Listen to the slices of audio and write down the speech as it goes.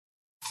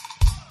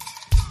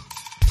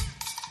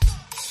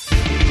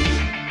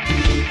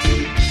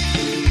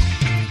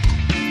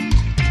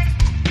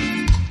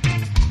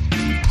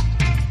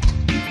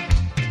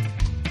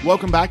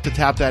Welcome back to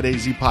Tap That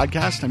AZ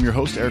podcast. I'm your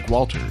host, Eric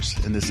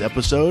Walters. In this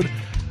episode,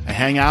 I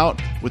hang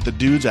out with the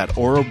dudes at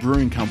Oro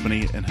Brewing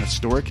Company in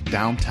historic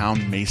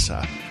downtown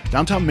Mesa.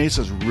 Downtown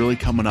Mesa is really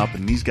coming up,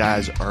 and these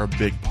guys are a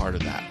big part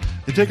of that.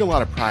 They take a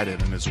lot of pride in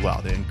it as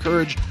well. They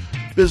encourage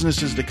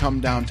businesses to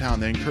come downtown.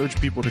 They encourage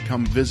people to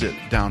come visit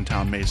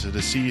downtown Mesa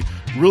to see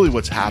really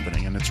what's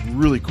happening, and it's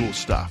really cool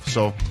stuff.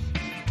 So,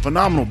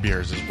 phenomenal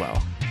beers as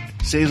well.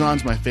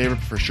 Saison's my favorite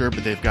for sure,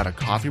 but they've got a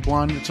coffee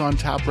blonde that's on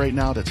tap right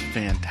now that's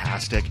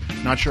fantastic.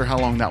 Not sure how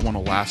long that one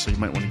will last, so you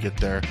might want to get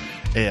there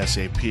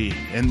ASAP.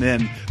 And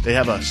then they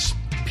have a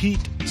peat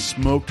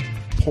smoked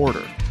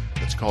porter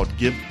that's called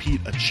Give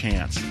Pete a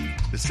Chance.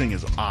 This thing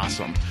is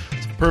awesome.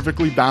 It's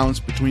perfectly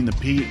balanced between the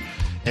peat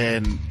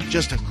and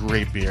just a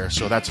great beer.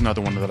 So that's another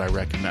one that I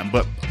recommend.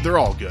 But they're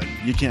all good.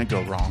 You can't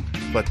go wrong.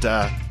 But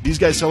these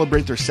guys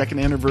celebrate their second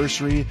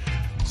anniversary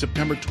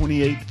September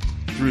 28th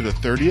through the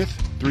 30th.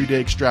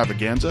 3-day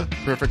extravaganza.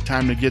 Perfect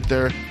time to get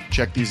there.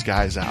 Check these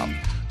guys out.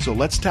 So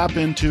let's tap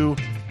into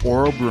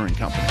Oro Brewing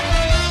Company.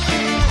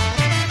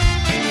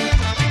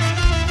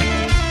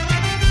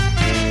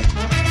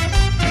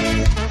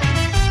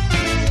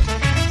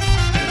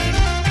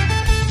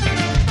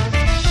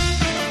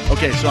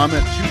 Okay, so I'm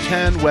at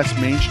 210 West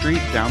Main Street,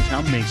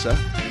 downtown Mesa.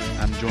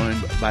 I'm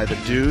joined by the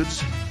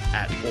dudes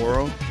at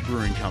Oro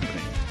Brewing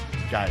Company.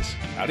 Guys,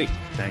 howdy.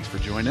 Thanks for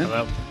joining.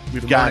 Hello.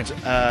 We've got, you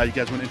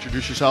guys want to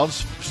introduce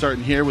yourselves?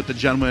 Starting here with the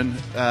gentleman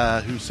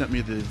who sent me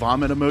the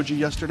vomit emoji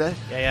yesterday.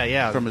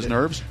 Yeah. From his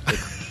nerves.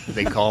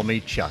 They call me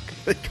Chuck.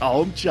 They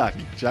call him Chuck.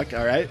 Chuck,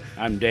 all right.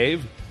 I'm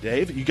Dave.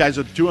 Dave, you guys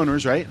are the two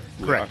owners, right?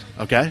 Correct.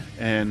 Okay.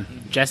 And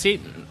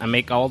Jesse, I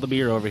make all the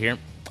beer over here.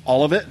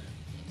 all of it?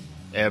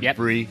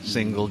 Every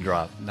single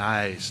drop.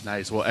 Nice.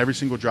 Well, every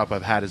single drop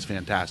I've had is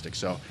fantastic.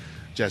 So,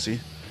 Jesse,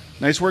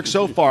 nice work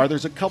so far.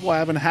 There's a couple I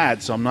haven't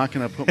had, so I'm not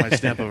going to put my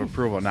stamp of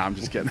approval. No, I'm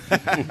just kidding.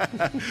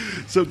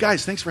 So,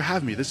 guys, thanks for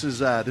having me. This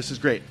is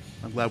great.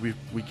 I'm glad we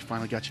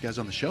finally got you guys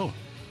on the show.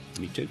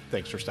 Me too.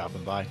 Thanks for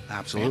stopping by.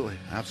 Absolutely.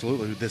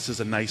 This is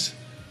a nice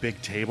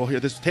big table here.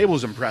 This table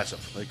is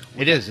impressive. Like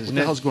It is, what isn't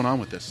the it? hell's going on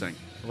with this thing?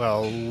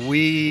 Well,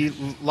 we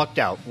lucked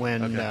out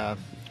Okay.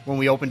 when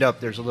we opened up.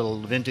 There's a little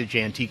vintage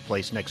antique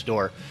place next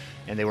door,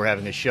 and they were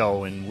having a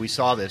show, and we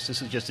saw this.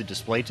 This is just a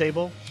display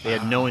table. They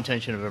had no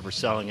intention of ever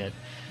selling it.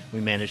 We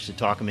managed to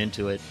talk them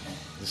into it.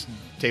 This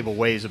table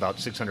weighs about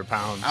 600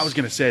 pounds. I was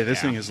going to say this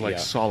thing is like Yeah.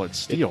 solid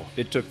steel.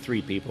 It took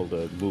 3 people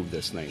to move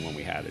this thing when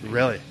we had it.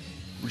 Really?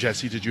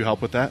 Jesse, did you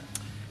help with that?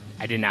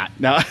 I did not.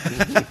 No.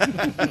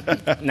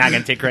 Not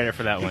going to take credit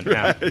for that one.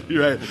 No.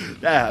 You're right.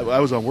 Yeah, I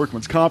was on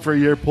workman's comp for a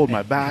year, pulled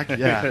my back.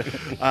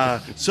 Yeah.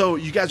 So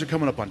you guys are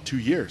coming up on 2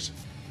 years.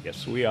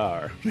 Yes, we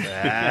are.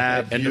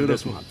 End of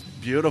this month.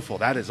 Beautiful.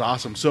 That is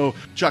awesome. So,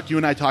 Chuck, you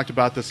and I talked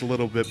about this a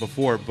little bit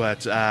before,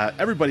 but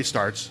everybody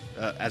starts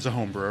as a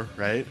home brewer,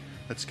 right?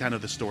 That's kind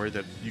of the story.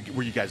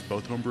 Were you guys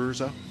both home brewers,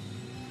 though?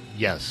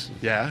 Yes.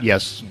 Yeah?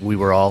 Yes, we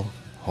were all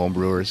home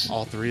brewers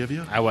All three of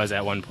you? I was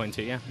at one point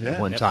too, yeah. Yeah.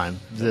 one time.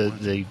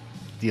 The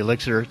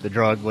elixir, the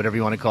drug, whatever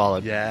you want to call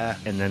it. Yeah.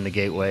 And then the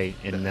gateway,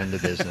 and then the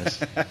business.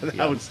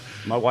 That was.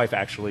 My wife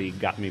actually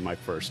got me my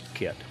first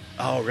kit.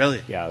 Oh,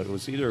 really? Yeah, it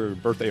was either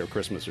birthday or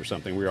Christmas or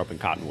something. We were up in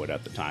Cottonwood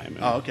at the time.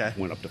 And Oh, okay.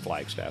 Went up to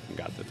Flagstaff and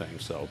got the thing.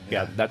 So,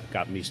 Yeah. yeah, that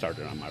got me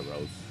started on my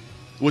road.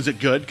 Was it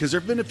good? Because there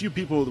have been a few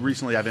people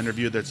recently I've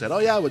interviewed that said, "Oh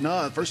yeah,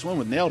 no, the first one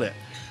we nailed it."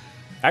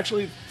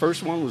 Actually,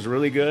 first one was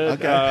really good.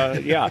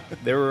 Okay. Yeah,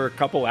 there were a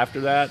couple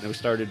after that, and we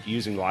started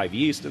using live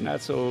yeast and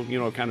that, so,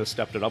 kind of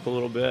stepped it up a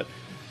little bit.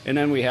 And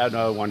then we had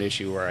one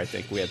issue where I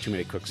think we had too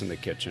many cooks in the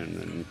kitchen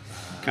and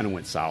kind of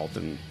went south,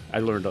 and I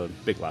learned a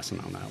big lesson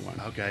on that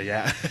one. Okay,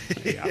 yeah.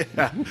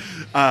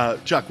 Yeah.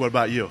 Chuck, what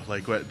about you?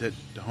 Like, what the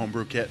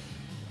homebrew kit?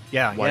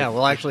 Yeah.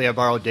 Well, actually, I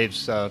borrowed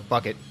Dave's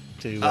bucket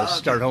to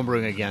start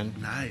homebrewing again.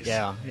 Nice.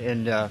 Yeah,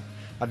 and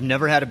I've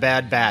never had a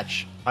bad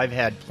batch. I've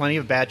had plenty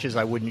of batches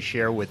I wouldn't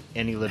share with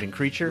any living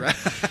creature,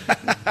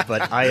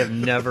 but I have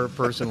never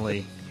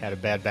personally had a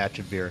bad batch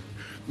of beer.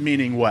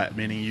 Meaning what?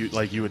 Meaning you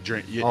would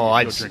drink?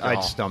 I'd drink it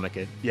all. stomach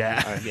it.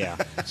 Yeah. Yeah.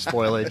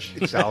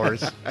 Spoilage,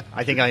 sours.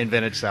 I think I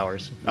invented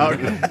sours. Right,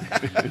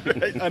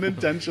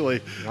 unintentionally.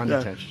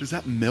 Unintentionally. Is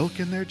that milk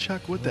in there,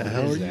 Chuck? What the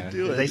hell What are is you that?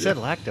 doing? They said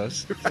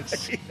lactose.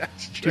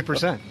 That's true.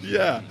 2%.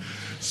 Yeah.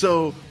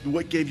 So,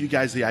 what gave you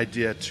guys the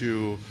idea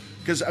to?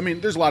 Because I mean,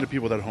 there's a lot of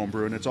people that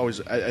homebrew, and it's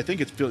always. I think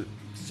it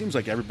seems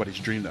like everybody's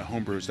dream that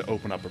homebrew is to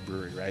open up a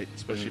brewery, right?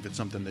 Especially if it's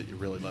something that you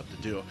really love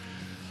to do.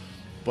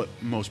 But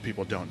most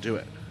people don't do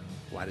it.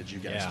 Why did you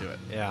guys do it?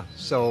 Yeah.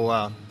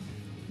 So,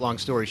 long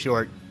story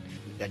short,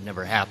 that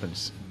never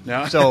happens.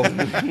 No? So,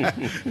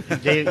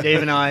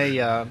 Dave and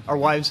I, our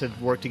wives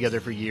have worked together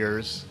for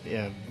years,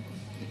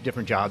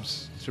 different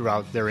jobs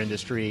throughout their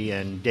industry,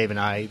 and Dave and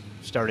I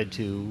started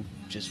to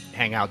just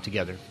hang out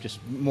together, just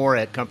more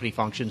at company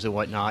functions and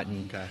whatnot,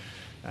 and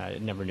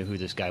never knew who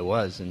this guy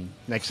was. And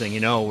next thing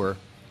you know, we're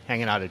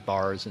hanging out at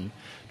bars and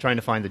trying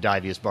to find the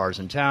diviest bars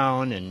in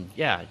town, and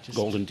just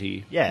Golden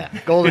Tea. Yeah,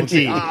 Golden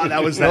Tea.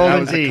 That was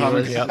Golden the Tea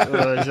common-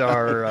 was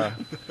our.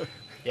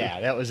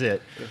 That was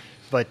it.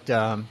 But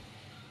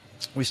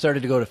we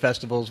started to go to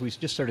festivals. We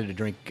just started to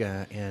drink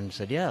and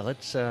said, yeah,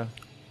 let's.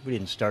 We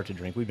didn't start to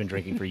drink. We've been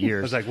drinking for years.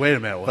 I was like, wait a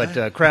minute, what?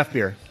 But craft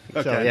beer.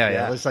 Okay, So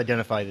yeah. let's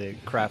identify the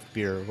craft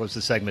beer was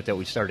the segment that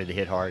we started to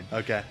hit hard.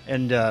 Okay.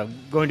 And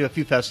going to a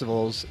few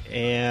festivals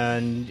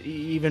and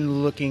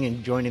even looking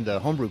and joining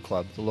the homebrew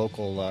club, the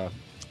local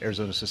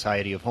Arizona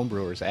Society of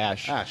Homebrewers,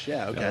 ASH. ASH,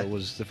 yeah, okay.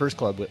 Was the first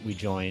club that we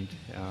joined.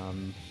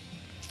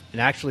 And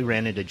actually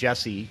ran into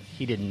Jesse.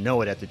 He didn't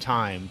know it at the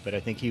time, but I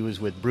think he was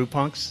with Brew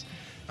Punks.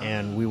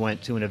 And we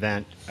went to an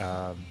event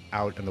out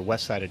on the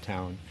west side of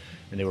town,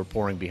 and they were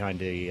pouring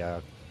behind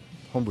a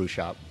homebrew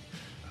shop.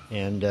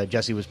 And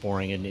Jesse was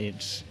pouring, and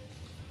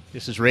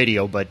this is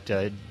radio, but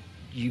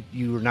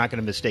you are not going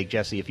to mistake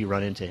Jesse if you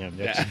run into him.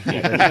 That's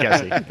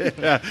Jesse.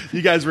 Yeah.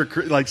 You guys were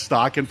like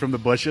stalking from the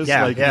bushes.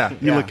 Yeah, like, yeah, You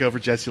yeah. look over,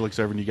 Jesse looks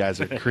over, and you guys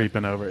are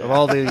creeping over. Of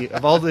all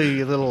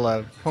the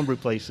little homebrew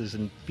places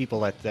and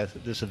people at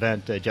this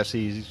event,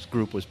 Jesse's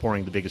group was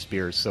pouring the biggest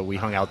beers, so we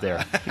hung out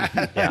there.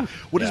 Yeah.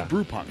 What is Yeah.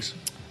 Brew Punks?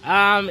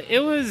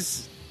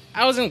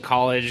 I was in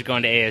college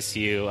going to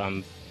ASU.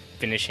 I'm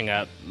finishing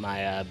up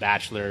my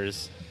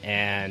bachelor's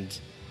and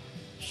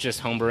just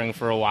homebrewing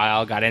for a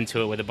while. Got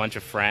into it with a bunch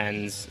of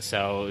friends,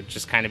 so it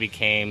just kind of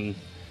became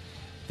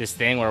this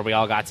thing where we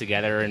all got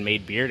together and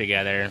made beer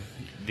together.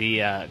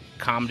 The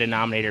common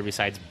denominator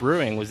besides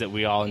brewing was that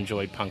we all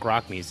enjoyed punk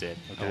rock music.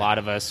 Okay. A lot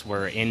of us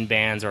were in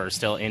bands or are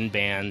still in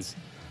bands,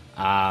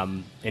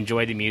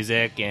 enjoyed the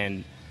music,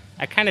 and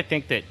I kind of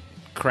think that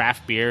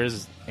craft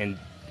beers and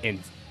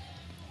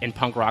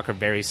punk rock are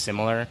very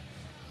similar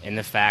in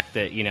the fact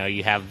that, you know,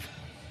 you have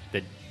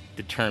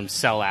the term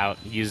sellout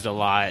used a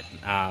lot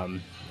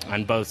on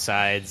both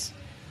sides.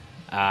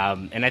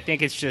 And I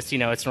think it's just, you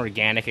know, it's an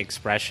organic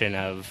expression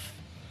of,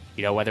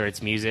 you know, whether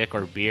it's music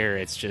or beer,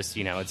 it's just,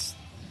 you know, it's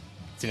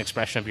an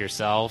expression of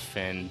yourself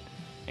and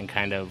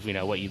kind of, you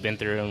know, what you've been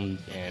through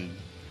and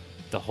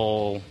the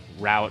whole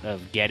route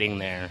of getting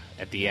there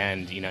at the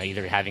end, you know,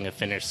 either having a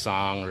finished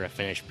song or a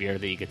finished beer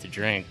that you get to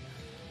drink.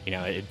 You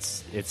know,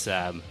 it's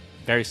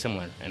very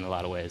similar in a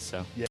lot of ways.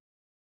 So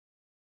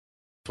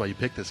That's why you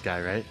picked this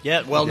guy, right?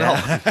 Yeah, well, no.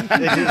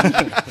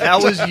 That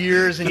was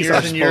years and He's years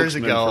our and years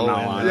spokesman ago. from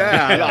now on.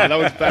 Yeah, that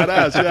was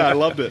badass. Yeah, I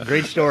loved it.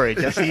 Great story.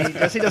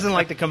 Jesse doesn't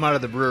like to come out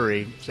of the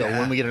brewery, so Yeah.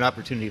 when we get an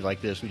opportunity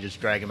like this, we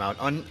just drag him out.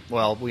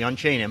 We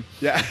unchain him,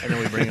 Yeah. and then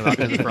we bring him out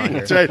to the front here.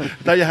 That's right. I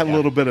thought you had a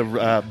little bit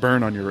of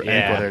burn on your Yeah.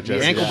 ankle there, The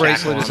Jesse. ankle Yeah.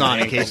 bracelet Shackle is on on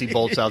the in case he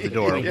bolts out the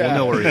door. Yeah. We'll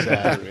know where he's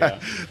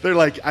at. They're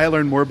like, I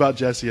learned more about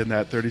Jesse in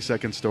that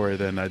 30-second story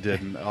than I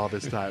did in all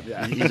this time.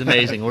 Yeah. He's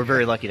amazing. We're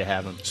very lucky to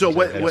have him. So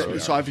That's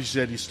right. so obviously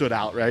you said he stood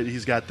out, right?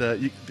 He's got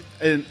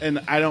and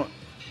I don't,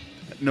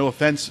 no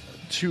offense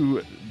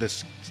to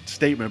this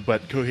statement,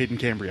 but Coheed and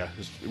Cambria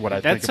is what I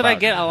think that's what about. I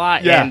get a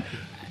lot. Yeah. And,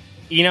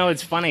 you know,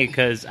 it's funny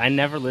because I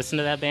never listened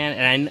to that band,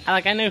 and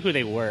I knew who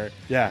they were.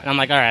 Yeah. And I'm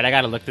like, all right, I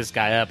got to look this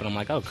guy up, and I'm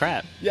like, oh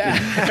crap, Yeah.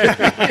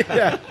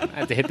 I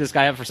have to hit this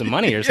guy up for some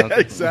money or something.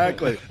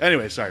 Exactly.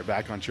 Anyway, sorry,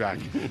 back on track.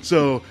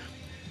 So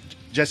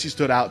Jesse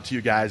stood out to you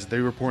guys. They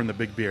were pouring the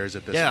big beers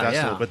at this Yeah,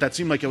 festival, yeah. but that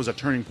seemed like it was a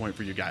turning point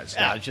for you guys.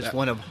 Yeah, it's just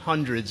one of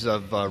hundreds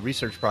of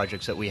research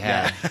projects that we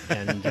had.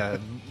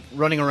 And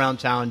running around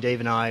town,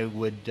 Dave and I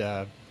would...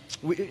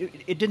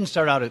 it didn't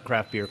start out at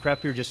craft beer.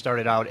 Craft beer just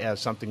started out as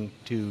something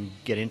to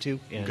get into.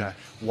 And Okay.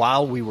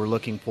 while we were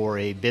looking for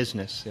a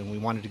business and we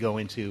wanted to go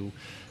into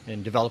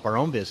and develop our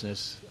own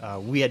business,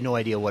 we had no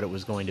idea what it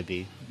was going to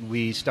be.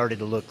 We started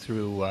to look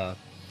through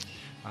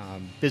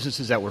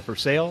businesses that were for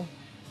sale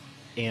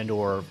and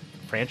or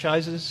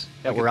franchises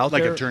that were out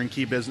like there. a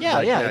turnkey business. Yeah,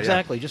 Like,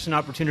 exactly. Just an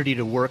opportunity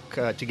to work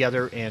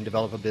together and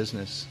develop a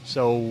business.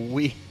 So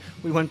we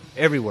went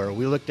everywhere.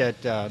 We looked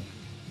at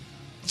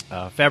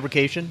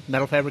fabrication,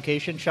 metal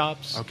fabrication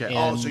shops. Okay.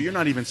 and- So you're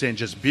not even saying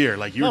just beer.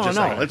 Like you were No, just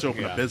no. like, let's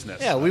open a Yeah.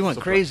 business. Yeah, we went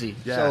So- crazy.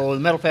 Yeah. So the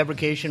metal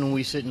fabrication, when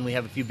we sit and we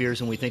have a few beers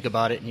and we think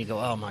about it, and you go,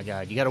 "Oh my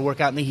God, you got to work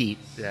out in the heat.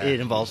 Yeah. It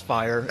involves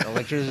fire,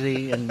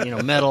 electricity, and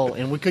metal,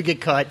 and we could get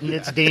cut, and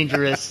it's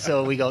dangerous."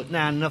 So we go,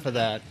 "Nah, enough of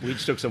that." We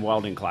just took some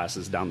welding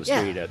classes down the Yeah,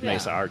 street at yeah.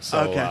 Mesa Arts, so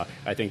Okay.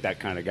 I think that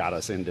kind of got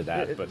us into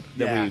that. But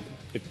then Yeah.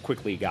 we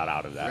quickly got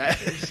out of that.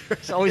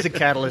 It's always a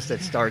catalyst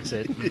that starts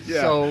it.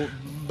 Yeah. So,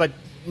 but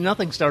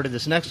nothing started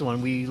this next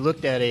one. We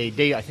looked at I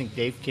think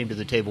Dave came to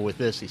the table with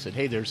this. He said,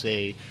 "Hey, there's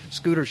a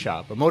scooter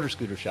shop, a motor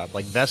scooter shop,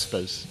 like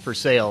Vespas for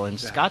sale in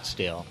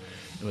Scottsdale."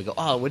 And we go,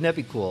 "Oh, wouldn't that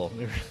be cool?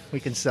 We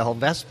can sell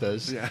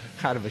Vespas Yeah.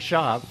 out of a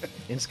shop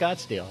in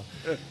Scottsdale."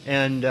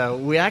 And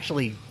we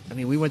actually,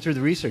 we went through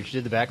the research,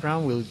 did the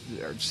background.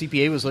 Our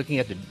CPA was looking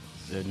at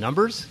the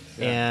numbers,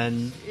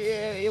 and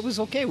it was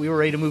okay. We were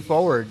ready to move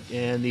forward,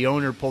 and the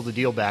owner pulled the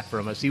deal back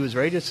from us. He was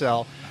ready to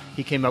sell.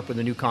 He came up with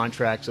a new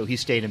contract, so he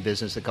stayed in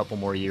business a couple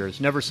more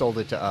years. Never sold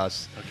it to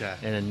us. Okay.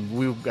 And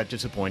we got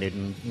disappointed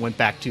and went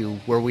back to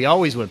where we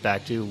always went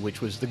back to,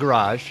 which was the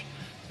garage,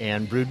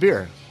 and brewed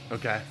beer.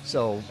 Okay.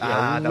 So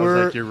that was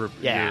we're, like your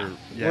yeah,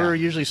 yeah. we're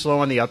usually slow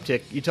on the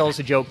uptick. You tell us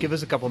a joke, give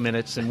us a couple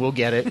minutes, and we'll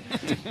get it.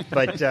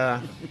 But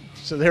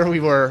so there we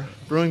were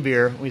brewing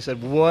beer. We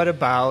said, "What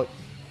about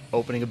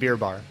opening a beer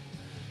bar?"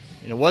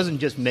 And it wasn't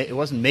just it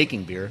wasn't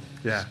making beer.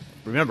 Yeah.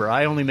 remember,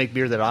 I only make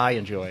beer that I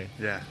enjoy.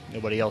 Yeah.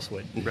 Nobody else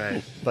would.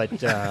 Right. But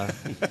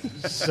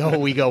so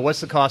we go,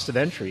 what's the cost of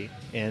entry?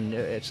 And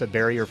it's a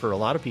barrier for a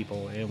lot of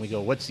people. And we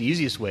go, what's the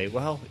easiest way?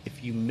 Well,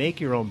 if you make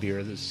your own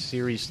beer, the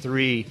Series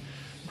 3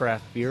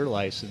 craft beer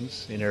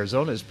license in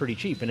Arizona is pretty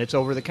cheap, and it's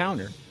over the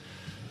counter.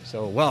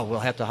 So, well, we'll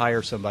have to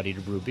hire somebody to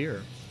brew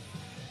beer.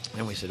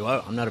 And we said,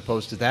 well, I'm not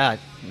opposed to that.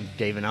 And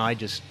Dave and I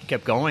just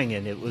kept going,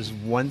 and it was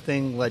one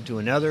thing led to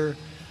another.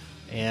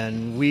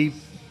 And we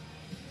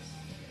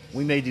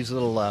made these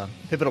little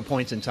pivotal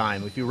points in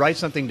time. If you write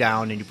something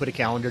down and you put a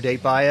calendar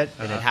date by it,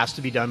 and it has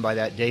to be done by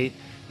that date,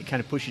 it kind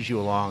of pushes you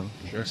along.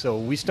 Sure. So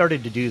we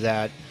started to do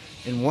that.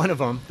 And one of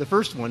them, the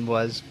first one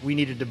was we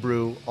needed to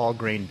brew all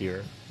grain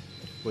beer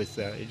with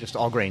just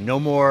all grain. No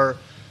more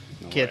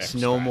kits,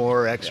 no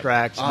more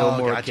extracts, no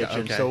more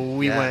kitchen. Okay. So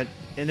we went,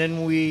 and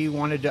then we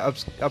wanted to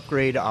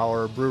upgrade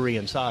our brewery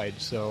inside,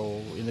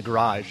 so in the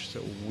garage.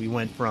 So we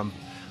went from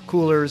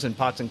coolers and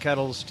pots and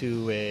kettles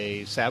to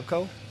a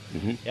Sabco.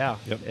 Mm-hmm. Yeah,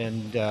 Yep.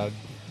 and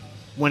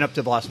went up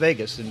to Las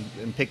Vegas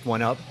and picked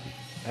one up.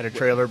 Had a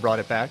trailer, brought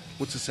it back.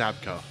 What's a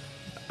Sabco?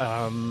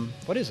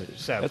 What is it?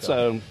 Sabco. That's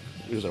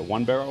is it a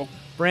 1-barrel?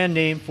 brand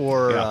name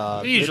for.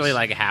 Yeah. Usually it's-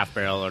 like a half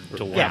barrel or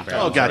to one Yeah.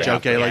 barrel. Oh, gotcha.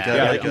 Okay, like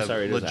Yeah. a, like I'm a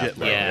sorry, it is legit.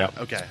 that.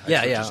 Yeah. Okay. I see Yeah,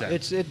 what you're yeah. saying.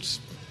 It's.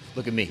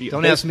 Look at me. Yeah,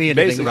 Don't ask me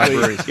anything about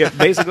basically- breweries. Yeah,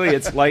 basically,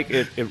 it's like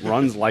it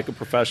runs like a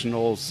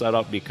professional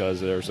setup because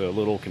there's a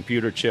little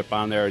computer chip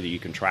on there that you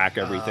can track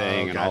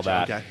everything and all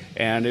gotcha, that. okay.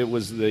 And it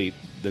was the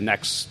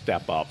next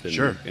step up in,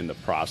 Sure. in the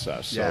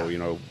process. Yeah.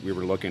 So, we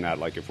were looking at,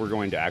 like, if we're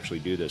going to actually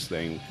do this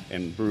thing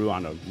and brew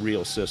on a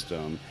real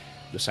system,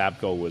 the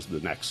Sabco was the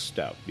next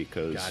step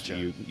because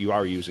Gotcha. you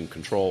are using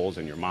controls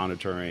and you're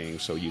monitoring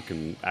so you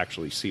can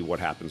actually see what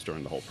happens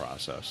during the whole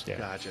process. Yeah.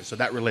 Gotcha. So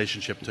that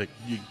relationship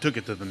took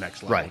it to the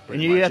next level. Right, and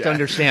pretty you much, have to yeah.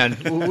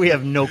 understand, we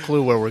have no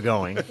clue where we're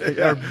going.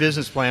 Our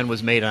business plan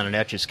was made on an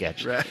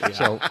Etch-a-Sketch. Right.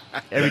 So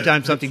every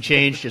time something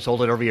changed, just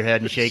hold it over your head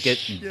and shake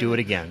it and do it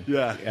again.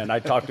 Yeah. And I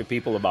talked to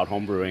people about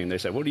home brewing, and they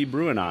said, "What are you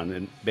brewing on?"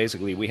 And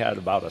basically, we had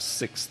about a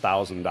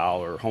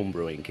 $6,000 home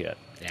brewing kit.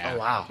 Yeah. Oh,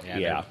 wow.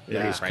 Yeah,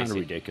 they're it's kind of pricey.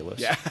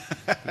 ridiculous. Yeah.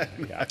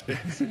 Yeah.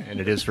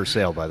 And it is for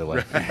sale, by the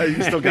way.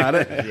 You still got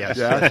it? Yes.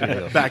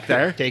 Yeah. Back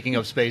there? Taking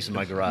up space in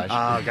my garage.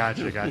 Oh,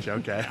 gotcha.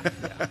 Okay.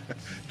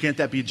 Can't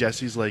that be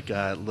Jesse's little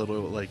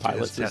Pilot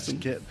his test system?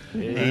 kit?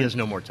 he has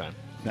no more time.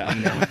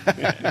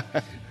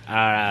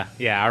 Yeah,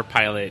 our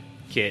pilot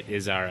kit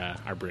is our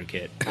brew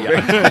kit.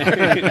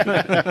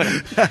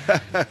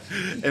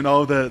 And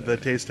all the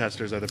taste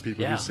testers are the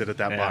people Yeah. who sit at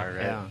that bar,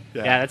 right? Yeah.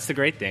 Yeah, that's the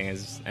great thing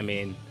is, I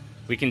mean,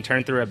 we can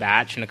turn through a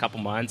batch in a couple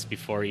months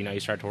before, you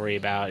start to worry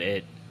about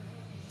it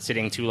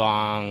sitting too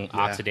long, Yeah.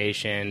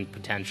 oxidation,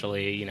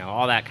 potentially,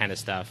 all that kind of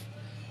stuff.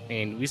 I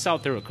mean, we sell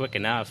through it quick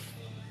enough,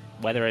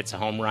 whether it's a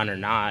home run or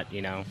not,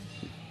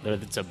 whether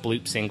it's a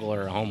bloop single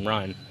or a home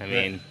run. I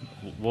mean,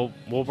 we'll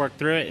work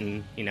through it,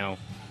 and,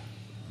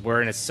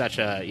 we're in such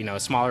a, a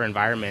smaller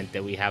environment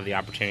that we have the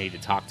opportunity to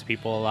talk to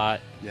people a lot.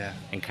 Yeah.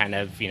 And kind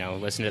of,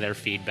 listen to their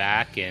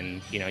feedback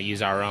and,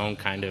 use our own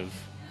kind of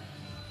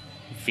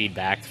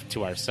feedback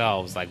to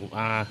ourselves. Like,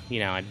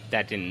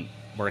 that didn't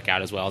work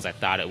out as well as I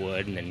thought it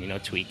would. And then,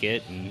 tweak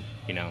it and,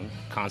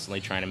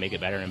 constantly trying to make it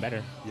better and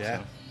better. Yeah.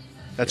 So,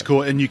 That's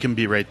cool. And you can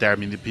be right there. I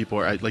mean, the people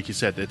are, like you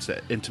said, it's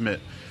an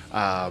intimate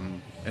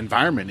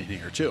environment in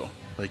here, too.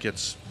 Like,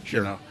 it's,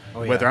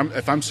 Oh, yeah. whether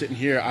if I'm sitting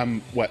here,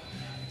 I'm,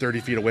 30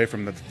 feet away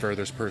from the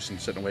furthest person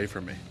sitting away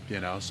from me,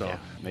 so. Yeah.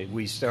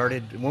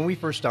 When we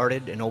first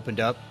started and opened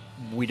up,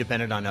 we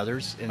depended on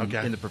others in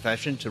the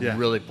profession to Yeah.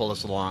 really pull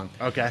us along.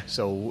 Okay.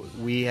 So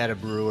we had a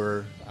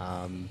brewer,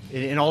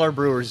 and all our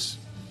brewers,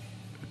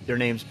 their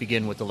names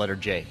begin with the letter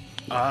J.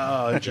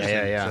 Oh, interesting.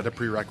 Yeah. Is that a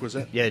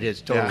prerequisite? Yeah, it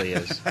is. Totally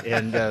is.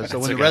 And so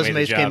when a the good way to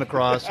resumes came job.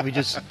 across, we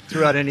just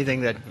threw out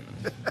anything that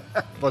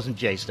wasn't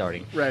J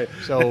starting. Right.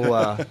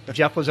 So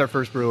Jeff was our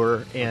first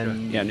brewer,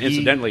 and Yeah, and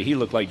incidentally, he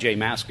looked like Jay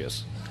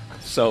Maskus.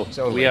 So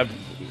we have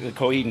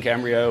Coheed and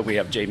Cambria, we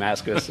have Jay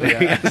Maskus.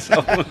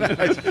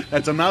 So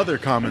That's another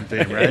common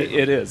theme, right?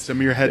 it is. Some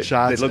of your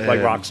headshots. They look like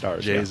and rock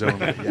stars, Jay's yeah.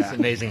 only. it's Yeah.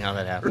 amazing how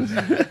that happens.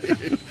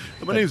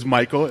 My name's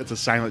Michael. It's a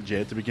silent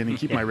J at the beginning.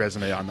 Keep my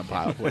resume on the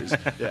pile, please.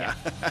 Yeah.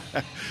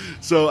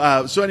 So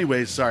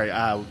anyways, sorry.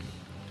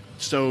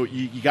 So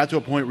you got to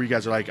a point where you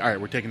guys are like, all right,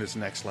 we're taking this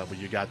next level.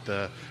 You got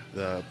the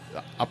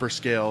upper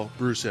scale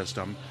brew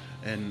system,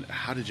 and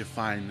how did you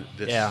find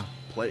this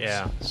place?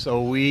 Yeah.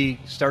 So we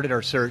started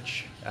our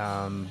search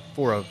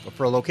for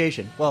a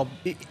location. Well,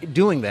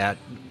 doing that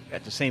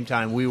at the same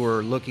time, we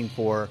were looking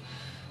for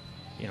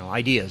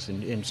ideas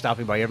and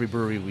stopping by every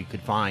brewery we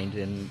could find.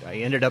 And I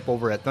ended up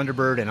over at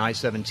Thunderbird and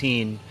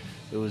I-17.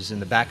 It was in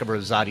the back of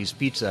Rosati's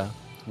Pizza.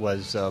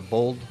 Was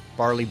Bold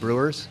Barley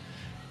Brewers,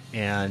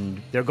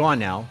 and they're gone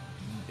now.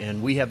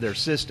 And we have their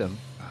system.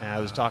 And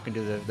I was talking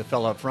to the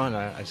fellow up front.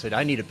 I said,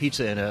 I need a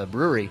pizza in a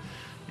brewery.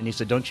 And he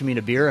said, don't you mean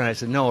a beer? And I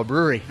said, no, a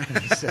brewery. And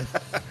he said,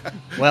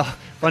 well,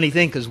 funny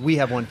thing, because we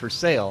have one for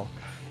sale.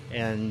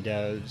 And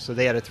so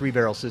they had a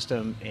 3-barrel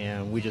system,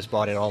 and we just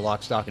bought it all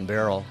lock, stock, and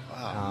barrel.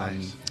 Wow,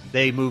 nice.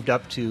 They moved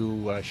up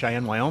to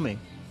Cheyenne, Wyoming,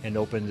 and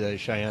opened the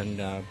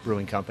Cheyenne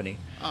Brewing Company.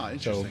 Oh,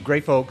 interesting. So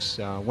great folks.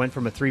 Went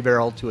from a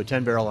 3-barrel to a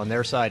 10-barrel on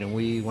their side, and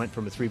we went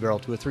from a 3-barrel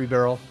to a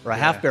 3-barrel, or a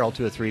half-barrel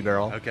to a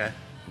 3-barrel. Okay.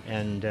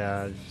 And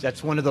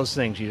that's one of those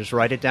things. You just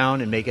write it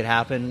down and make it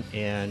happen,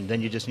 and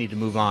then you just need to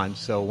move on.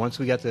 So once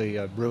we got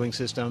the brewing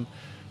system,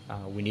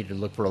 we needed to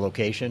look for a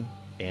location.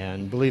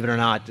 And believe it or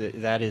not,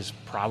 that is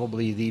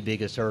probably the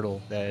biggest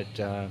hurdle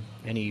that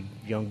any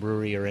young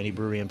brewery or any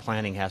brewery in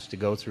planning has to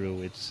go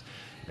through. It's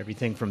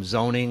everything from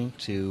zoning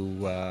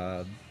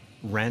to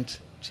rent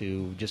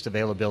to just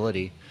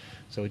availability.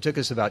 So it took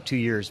us about 2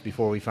 years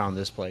before we found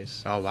this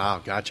place. Oh, wow.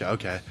 Gotcha.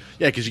 Okay.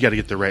 Yeah, because you got to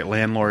get the right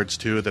landlords,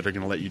 too, that are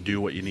going to let you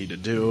do what you need to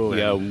do.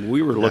 Yeah,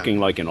 we were looking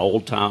like in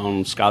Old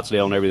Town,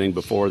 Scottsdale and everything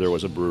before there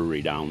was a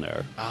brewery down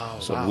there. Oh,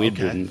 so wow, we'd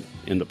okay. been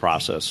in the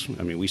process.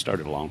 I mean, we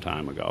started a long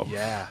time ago.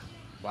 Yeah.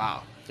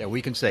 Wow. Yeah,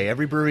 we can say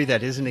every brewery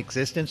that is in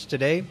existence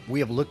today, we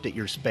have looked at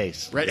your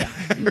space. Right.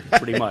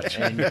 Pretty much.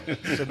 And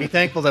so be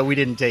thankful that we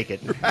didn't take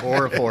it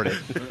or afford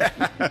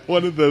it.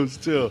 One of those,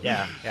 too.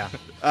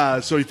 Yeah.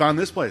 So you found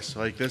this place.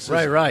 Like this.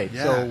 Right.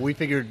 Yeah. So we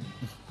figured,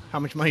 how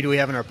much money do we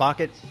have in our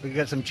pocket? We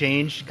got some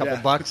change, a couple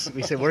Yeah. bucks.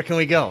 We said, where can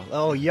we go?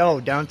 Oh,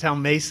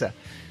 downtown Mesa.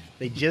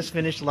 They just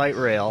finished light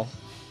rail,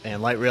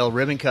 and light rail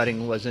ribbon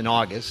cutting was in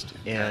August,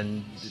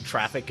 and the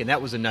traffic, and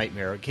that was a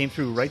nightmare. It came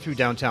right through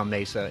downtown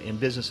Mesa, and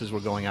businesses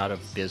were going out of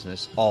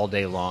business all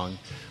day long.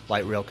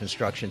 Light rail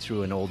construction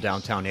through an old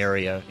downtown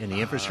area, and the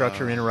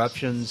infrastructure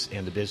interruptions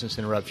and the business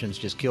interruptions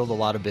just killed a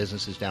lot of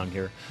businesses down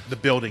here. The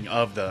building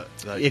of the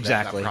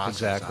Exactly, that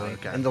process. exactly. Oh,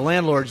 okay. And the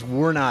landlords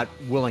were not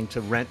willing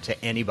to rent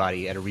to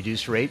anybody at a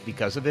reduced rate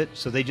because of it,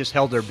 so they just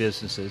held their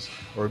businesses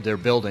or their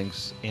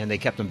buildings, and they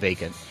kept them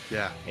vacant.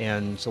 Yeah.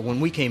 And so when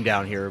we came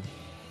down here,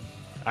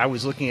 I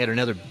was looking at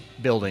another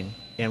building,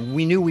 and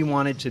we knew we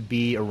wanted to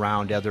be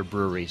around other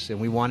breweries, and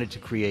we wanted to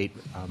create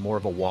more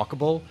of a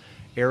walkable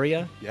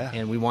area, Yeah.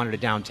 and we wanted a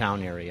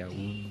downtown area.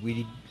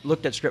 We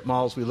looked at strip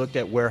malls, we looked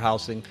at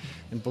warehousing,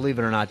 and believe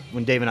it or not,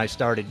 when Dave and I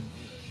started,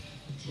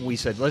 we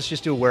said, let's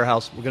just do a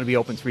warehouse. We're going to be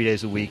open 3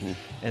 days a week,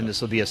 and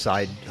this will be a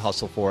side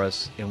hustle for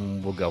us,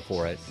 and we'll go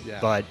for it. Yeah.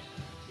 But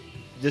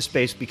this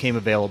space became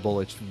available.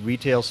 It's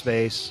retail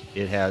space.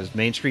 It has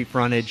Main Street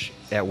frontage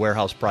at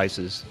warehouse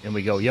prices. And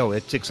we go,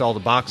 it ticks all the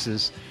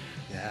boxes.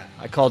 Yeah.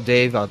 I called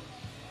Dave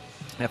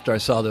after I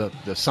saw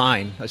the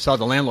sign. I saw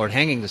the landlord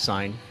hanging the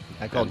sign.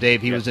 I called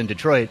Dave. He was in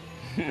Detroit.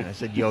 And I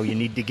said, you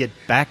need to get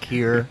back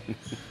here.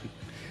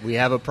 We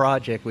have a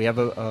project. We have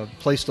a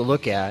place to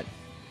look at.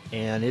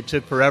 And it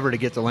took forever to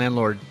get the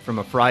landlord from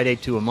a Friday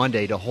to a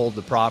Monday to hold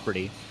the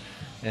property.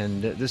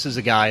 And this is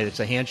a guy that's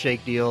a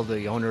handshake deal,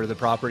 the owner of the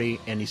property.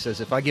 And he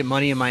says, if I get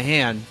money in my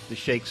hand, the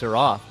shakes are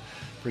off.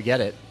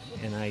 Forget it.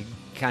 And I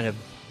kind of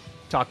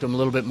talked to him a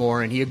little bit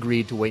more, and he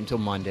agreed to wait until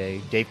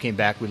Monday. Dave came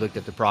back. We looked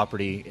at the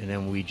property, and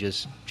then we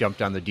just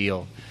jumped on the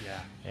deal.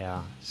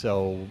 Yeah.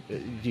 So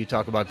you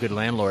talk about good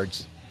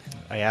landlords.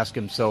 I asked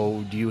him,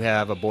 so do you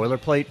have a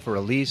boilerplate for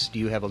a lease? Do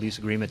you have a lease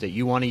agreement that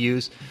you want to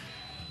use?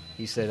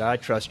 He said, I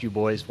trust you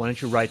boys. Why don't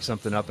you write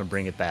something up and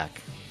bring it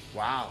back?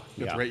 Wow.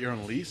 You have Yeah. to write your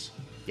own lease?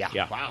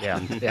 Yeah. Wow.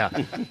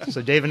 Yeah.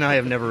 So Dave and I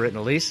have never written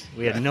a lease.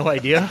 We had no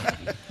idea.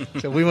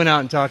 So we went out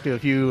and talked to a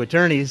few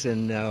attorneys,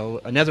 and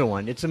another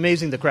one. It's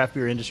amazing, the craft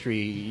beer industry.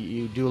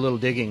 You do a little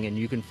digging, and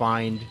you can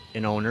find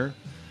an owner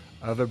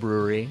of a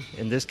brewery.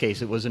 In this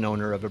case, it was an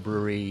owner of a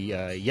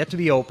brewery yet to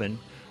be open.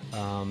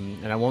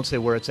 And I won't say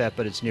where it's at,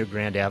 but it's near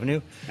Grand Avenue.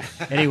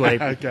 Anyway,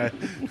 Okay.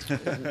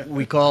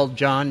 we called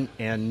John,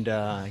 and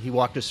he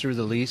walked us through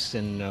the lease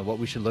and what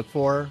we should look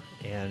for,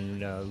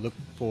 and look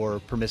for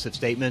permissive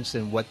statements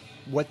and what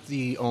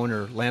the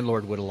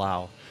landlord would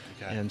allow.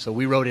 Okay. And so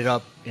we wrote it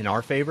up in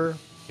our favor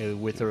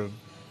with a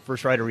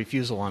first right of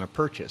refusal on a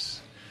purchase.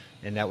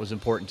 And that was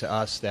important to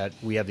us, that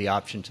we have the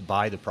option to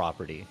buy the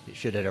property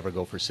should it ever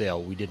go for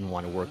sale. We didn't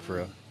want to work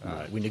for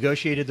we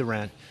negotiated the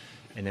rent,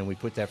 and then we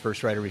put that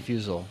first right of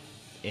refusal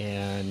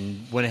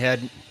and went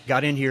ahead,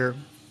 got in here,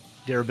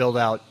 did our build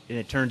out, and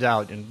it turns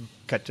out, and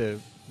cut to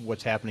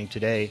what's happening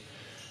today,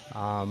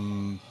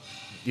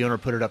 the owner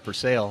put it up for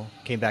sale,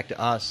 came back to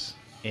us,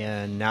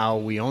 and now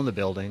we own the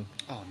building.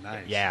 Oh,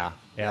 nice. Yeah.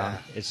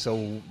 It's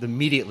so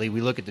immediately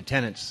we look at the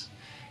tenants.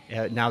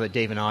 Now that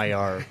Dave and I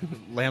are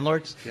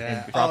landlords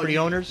Yeah. and property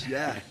Oh, owners,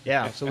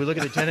 yeah. So we look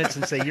at the tenants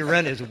and say, your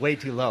rent is way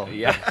too low.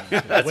 Yeah.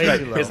 That's Way right.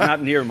 too low. It's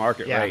not near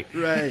market Yeah. rate.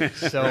 Right.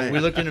 So we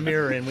looked in the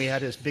mirror and we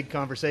had this big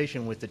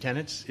conversation with the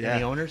tenants Yeah.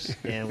 and the owners,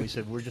 and we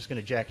said, we're just going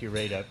to jack your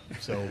rate up,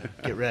 so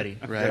get ready.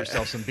 Right. Better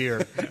sell some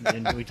beer.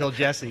 And we told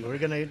Jesse, we're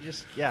going to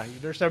you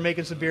better start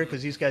making some beer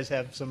because these guys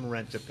have some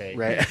rent to pay.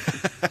 Right.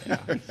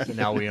 So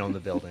now we own the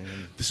building.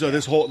 And, So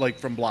this whole,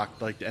 from block,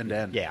 end to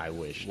end. yeah, I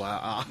wish.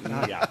 Wow.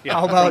 Yeah.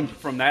 How about-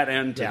 from that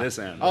end to Yeah. this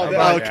end? Oh,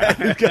 How okay.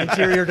 about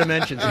interior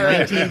dimensions,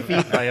 19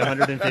 feet by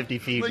 150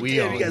 feet. Like, We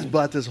yeah, own. you guys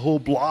bought this whole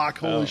block.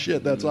 Holy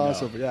shit, that's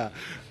awesome. Yeah.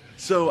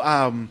 So,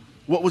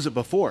 what was it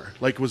before?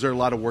 Like, was there a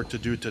lot of work to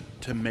do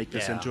to make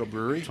this Yeah. into a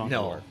brewery?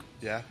 No.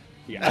 Yeah.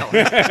 Yeah. No,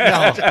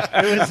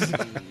 it was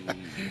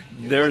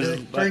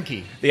There's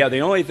turnkey. Yeah,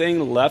 the only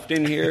thing left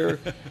in here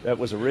that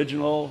was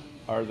original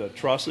are the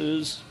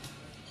trusses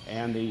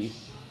and the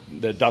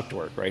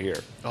ductwork right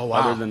here. Oh, wow.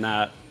 Other than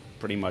that,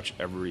 pretty much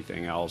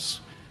everything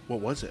else. What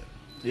was it?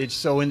 It's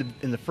so in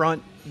the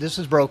front. This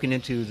is broken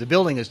into, the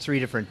building is 3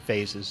 different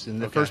phases. In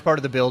the first part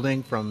of the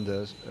building, from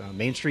the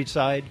Main Street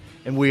side,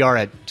 and we are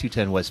at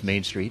 210 West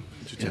Main Street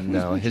in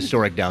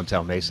historic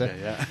downtown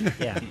Mesa.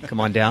 Yeah,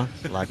 come on down.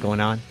 A lot going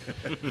on.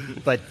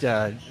 But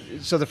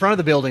so the front of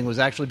the building was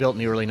actually built in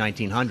the early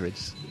 1900s.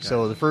 Okay.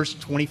 So the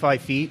first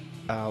 25 feet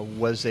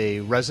was a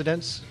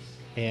residence,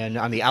 and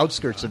on the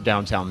outskirts of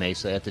downtown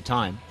Mesa at the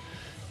time,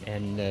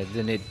 and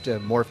then it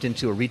morphed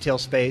into a retail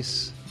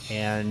space.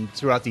 And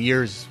throughout the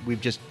years,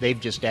 they've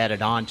just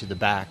added on to the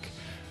back.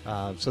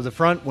 So the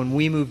front, when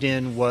we moved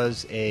in,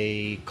 was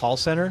a call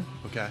center.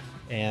 Okay.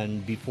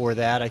 And before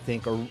that, I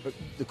think, or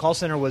the call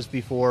center was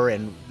before,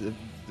 and the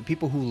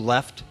people who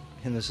left,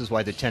 and this is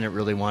why the tenant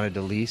really wanted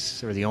to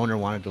lease, or the owner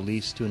wanted to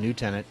lease to a new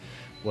tenant,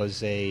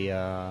 was a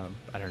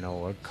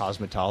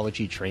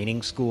cosmetology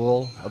training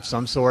school of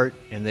some sort,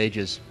 and they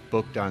just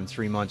booked on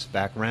 3 months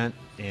back rent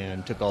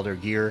and took all their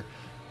gear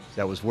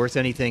that was worth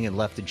anything and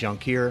left the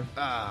junk here.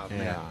 Oh,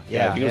 man.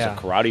 Yeah, I think it was a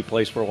karate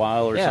place for a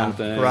while or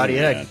something.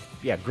 Karate.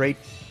 Yeah, great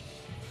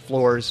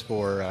floors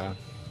for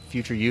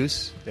future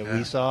use that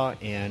we saw.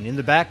 And in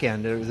the back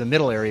end, the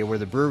middle area where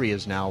the brewery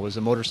is now, was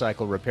a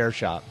motorcycle repair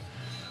shop.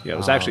 Yeah, it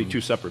was actually 2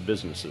 separate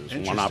businesses.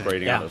 One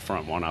operating out of the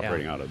front, one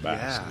operating out of the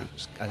back. Yeah.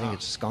 So. I think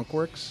it's Skunk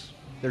Works.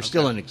 They're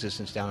still in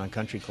existence down on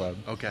Country Club.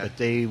 Okay. But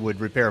they would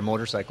repair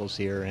motorcycles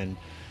here. And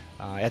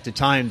at the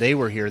time they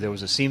were here, there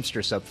was a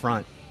seamstress up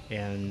front.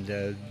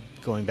 And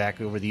going back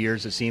over the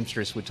years, the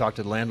seamstress would talk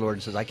to the landlord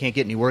and says, I can't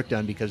get any work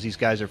done because these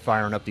guys are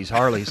firing up these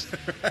Harleys.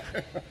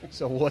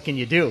 So what can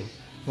you do?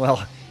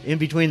 Well, in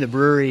between the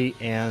brewery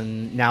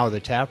and now the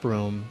tap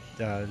room,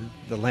 the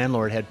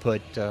landlord had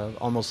put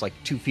almost like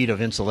 2 feet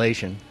of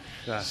insulation.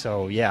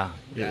 So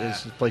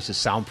this place is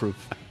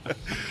soundproof.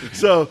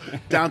 So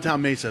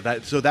downtown Mesa.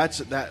 That's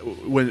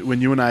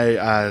when you and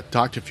I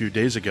talked a few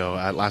days ago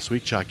last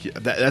week, Chuck.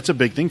 That's a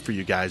big thing for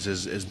you guys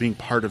is being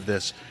part of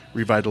this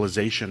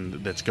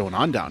revitalization that's going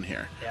on down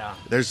here. Yeah,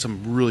 there's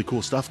some really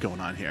cool stuff going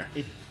on here.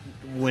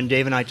 When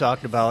Dave and I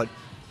talked about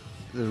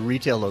the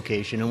retail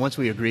location, and once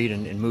we agreed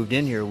and moved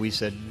in here, we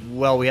said,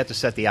 well, we have to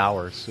set the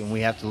hours, and we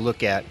have to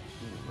look at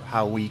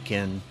how we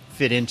can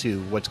fit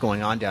into what's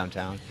going on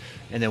downtown,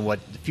 and then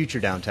what the future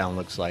downtown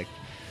looks like.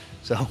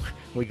 So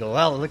we go,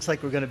 well, it looks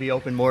like we're going to be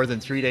open more than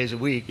 3 days a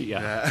week.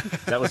 Yeah.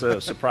 That was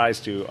a surprise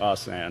to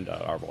us and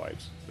our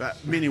wives.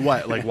 Meaning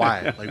what? Like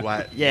why? Like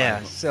why?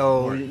 Yeah,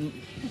 so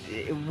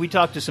we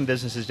talked to some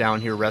businesses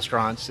down here,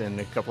 restaurants and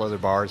a couple other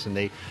bars, and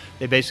they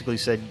basically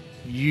said,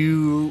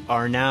 you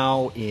are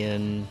now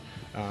in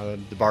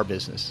the bar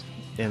business,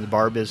 and the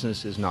bar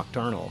business is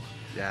nocturnal.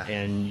 Yeah.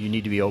 And you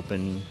need to be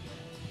open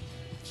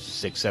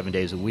 6-7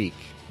 days a week.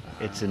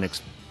 It's an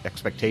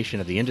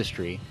expectation of the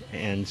industry,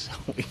 and so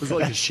it was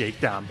like a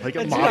shakedown, like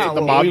That's the not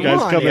mob what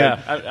guys we come in.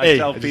 Yeah, I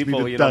tell I just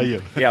people, need to tell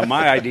you. Yeah,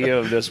 my idea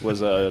of this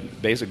was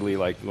basically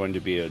like going to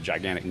be a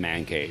gigantic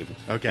man cave.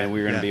 Okay, and we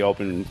were going to be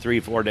open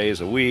 3-4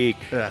 days a week,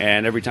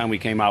 and every time we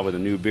came out with a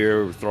new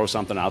beer, we'd throw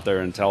something out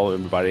there and tell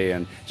everybody,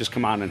 and just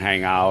come on and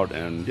hang out,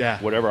 and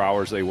whatever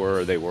hours they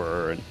were,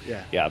 and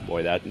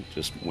boy, that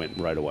just went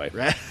right away.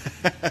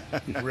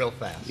 real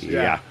fast.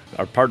 Yeah,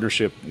 our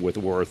partnership with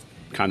Worth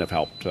kind of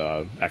helped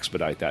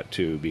expedite that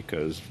too,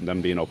 because them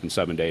being open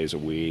 7 days a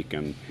week,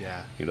 and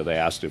they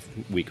asked if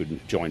we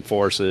could join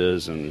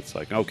forces, and it's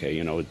like,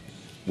 okay,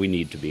 we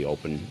need to be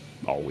open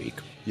all week.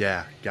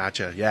 Yeah,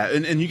 gotcha. Yeah,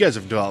 and you guys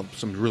have developed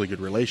some really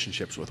good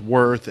relationships with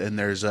Worth, and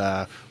there's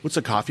what's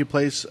the coffee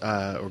place?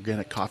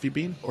 Organic Coffee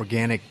Bean?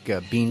 Organic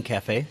Bean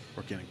Cafe.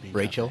 Organic Bean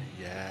Rachel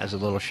Cafe. has a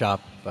little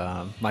shop,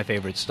 my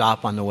favorite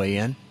stop on the way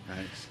in.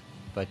 Nice.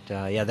 But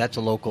that's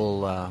a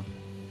local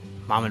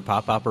mom and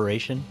pop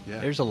operation.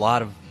 Yeah. There's a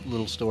lot of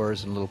little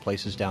stores and little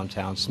places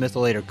downtown. Smith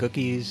Later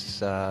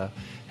Cookies,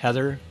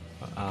 Heather,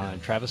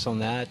 Travis on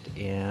that,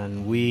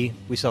 and we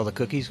sell the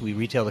cookies. We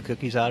retail the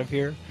cookies out of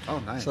here. Oh,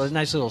 nice. So it's a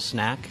nice little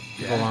snack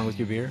to go along with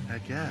your beer.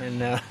 Heck yeah.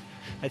 And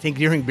I think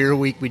during Beer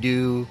Week we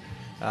do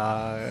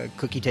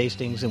cookie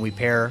tastings, and we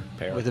pair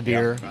with a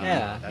beer.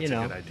 Yeah, that's a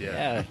good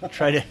idea. Yeah,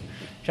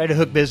 try to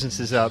hook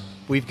businesses up.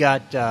 We've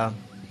got to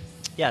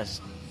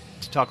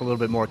talk a little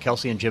bit more,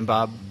 Kelsey and Jim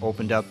Bob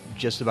opened up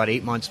just about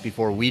 8 months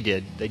before we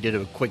did. They did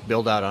a quick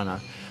build out on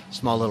a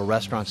small little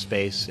restaurant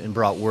space and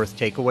brought Worth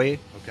Takeaway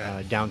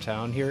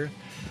downtown here,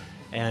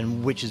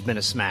 and which has been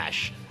a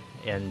smash.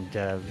 And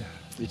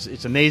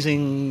it's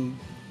amazing.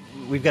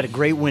 We've got a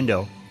great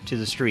window to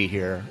the street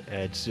here.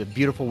 It's a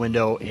beautiful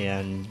window,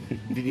 and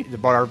the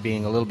bar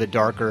being a little bit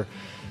darker,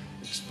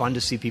 it's fun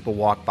to see people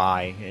walk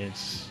by.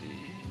 It's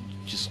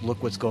just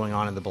look what's going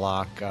on in the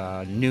block.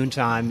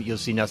 Noontime, you'll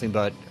see nothing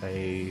but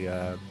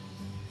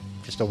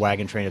just a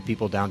wagon train of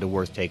people down to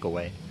Worth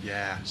Takeaway.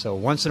 Yeah. So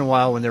once in a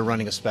while, when they're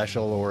running a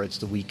special or it's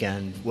the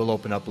weekend, we'll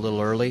open up a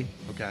little early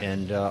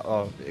and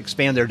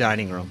expand their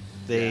dining room.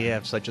 They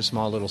have such a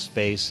small little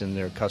space, and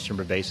their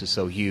customer base is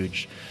so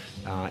huge.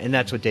 And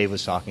that's what Dave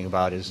was talking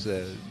about, is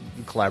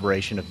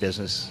collaboration of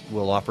business.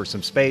 We'll offer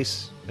some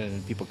space,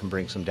 and people can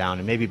bring some down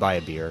and maybe buy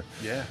a beer.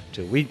 Yeah.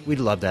 Too. We'd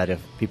love that if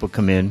people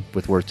come in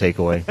with Worth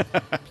Takeaway.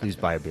 Please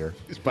buy a beer.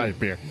 Just buy a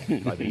beer.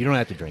 Buy a beer. You don't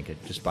have to drink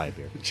it. Just buy a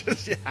beer.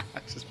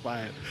 just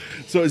buy it.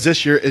 So is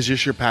this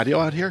your patio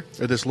out here,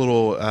 or this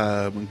little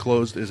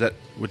enclosed?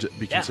 Would it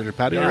be considered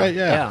patio? Right?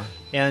 Yeah.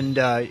 And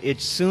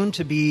it's soon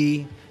to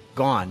be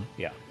gone.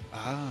 Yeah.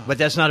 But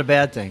that's not a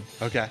bad thing.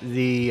 Okay.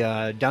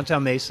 The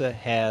Downtown Mesa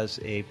has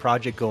a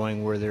project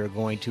going where they're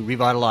going to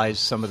revitalize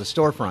some of the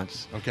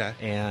storefronts. Okay.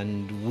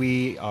 And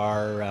we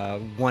are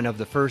one of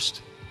the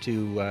first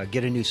to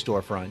get a new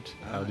storefront.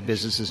 The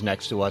businesses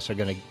next to us are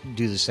going to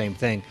do the same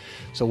thing.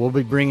 So we'll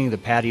be bringing the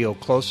patio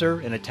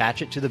closer and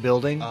attach it to the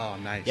building. Oh,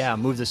 nice. Yeah,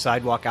 move the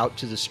sidewalk out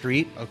to the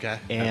street. Okay.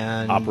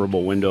 And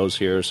Operable windows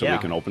here, so Yeah.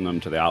 we can open them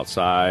to the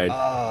outside.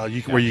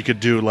 Where you could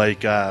do like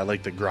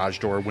the garage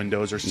door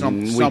windows or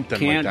something We like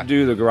can't that.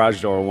 do the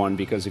garage door one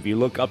because if you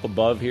look up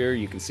above here,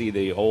 you can see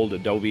the old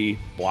adobe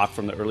block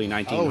from the early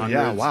 1900s. Oh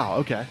yeah! Wow.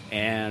 Okay.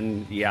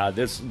 And yeah,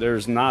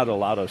 there's not a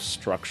lot of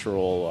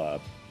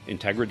structural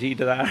integrity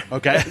to that.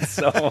 Okay.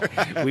 So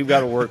we've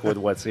got to work with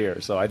what's here.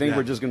 So I think Yeah.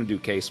 we're just going to do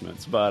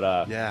casements.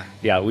 But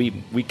Yeah.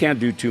 we can't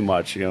do too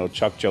much. You know,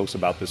 Chuck jokes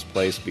about this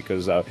place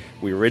because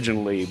we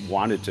originally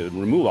wanted to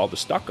remove all the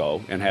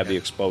stucco and have the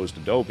exposed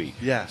adobe.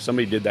 Yeah.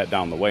 Somebody did that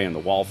down the way and the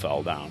wall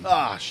fell down.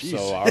 Ah, jeez.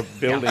 So our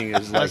building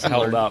is like Lesson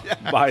held learned.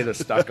 up by the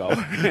stucco.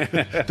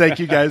 Thank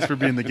you guys for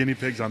being the guinea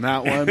pigs on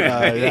that one.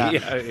 Yeah.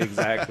 Yeah,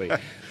 exactly.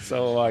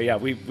 So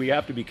we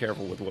have to be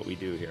careful with what we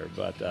do here,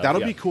 but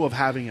That'll yeah. be cool of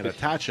having it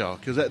attached, though,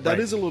 because that Right.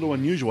 is a little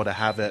unusual to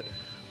have it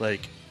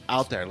like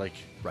out there. Like,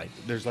 Right.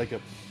 There's like a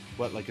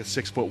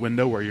 6-foot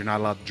window where you're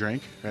not allowed to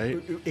drink, right?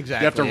 Exactly.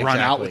 You have to run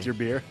out exactly. with your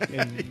beer.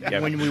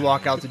 And when we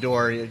walk out the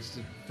door, it's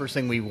the first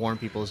thing we warn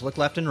people is look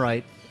left and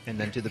right, and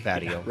then to the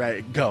patio.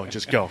 Right,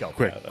 just go,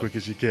 quick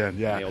as you can.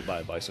 Yeah. nailed by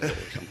a bicycle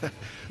or something.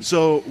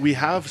 So we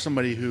have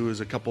somebody who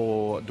is a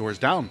couple doors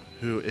down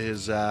who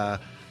is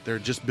they're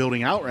just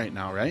building out right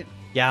now, right?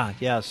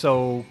 Yeah.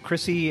 So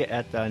Chrissy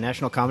at the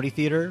National Comedy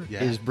Theater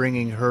Yeah. is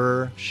bringing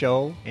her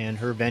show and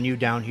her venue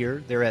down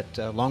here. They're at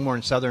Longmore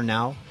and Southern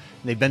now.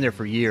 And they've been there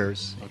for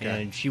years. Okay.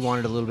 And she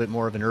wanted a little bit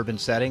more of an urban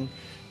setting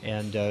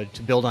and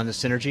to build on the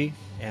synergy.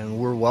 And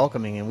we're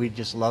welcoming, and we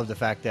just love the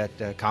fact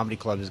that Comedy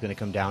Club is going to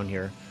come down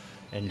here.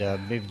 And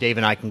maybe Dave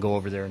and I can go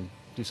over there and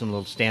do some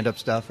little stand-up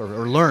stuff or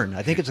learn.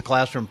 I think it's a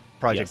classroom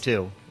project, Yes.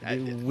 too.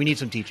 We need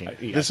some teaching.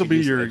 Yeah, This will could be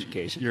use some your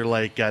education.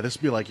 this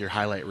will be like your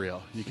highlight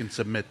reel. You can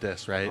submit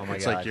this, right? Oh my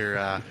it's God. like your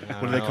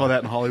what do they call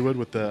that in Hollywood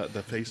with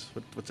the face?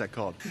 What's that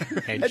called?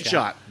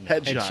 Headshot.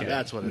 Headshot.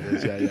 That's what it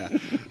is. Yeah.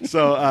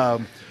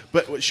 So,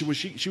 but she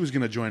was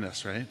going to join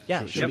us, right?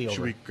 Yeah, So she'll be should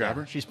over. we grab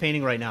Yeah, her? She's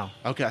painting right now.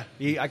 Okay.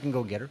 I can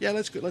go get her. Yeah,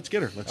 let's get her. Let's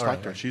All talk right,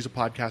 to her. right. She's a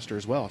podcaster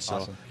as well. So,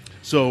 Awesome.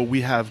 so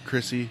we have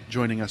Chrissy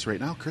joining us right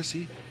now.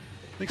 Chrissy,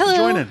 thanks Hello. for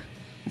joining.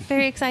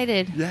 Very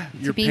excited. Yeah, to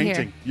you're be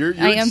painting. Here.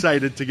 You're I am.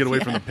 excited to get away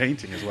from the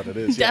painting, is what it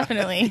is. Yeah.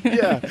 Definitely.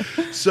 Yeah.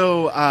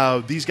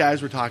 So these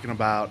guys were talking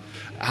about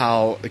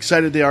how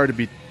excited they are to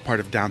be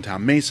part of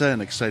Downtown Mesa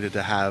and excited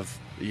to have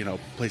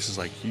places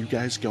like you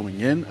guys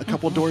going in a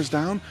couple doors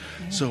down.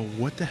 So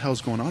what the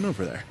hell's going on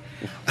over there?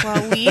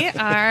 Well, we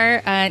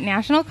are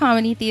National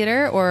Comedy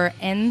Theater, or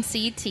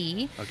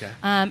NCT. Okay.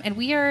 And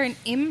we are an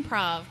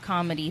improv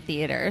comedy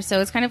theater. So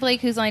it's kind of like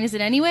Whose Line Is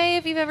It Anyway,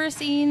 if you've ever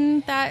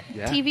seen that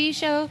Yeah. TV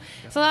show.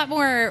 It's a lot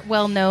more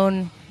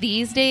well-known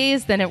these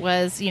days than it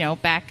was,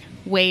 back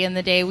way in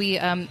the day. We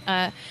have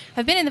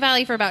been in the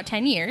Valley for about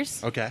 10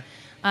 years. Okay.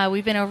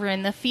 We've been over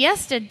in the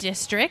Fiesta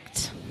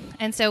District,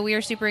 and so we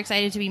are super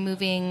excited to be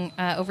moving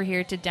over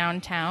here to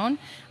downtown.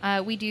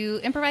 We do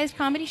improvised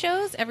comedy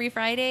shows every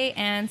Friday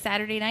and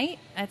Saturday night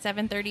at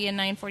 7:30 and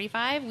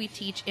 9:45. We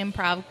teach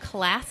improv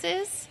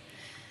classes.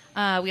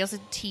 We also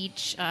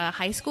teach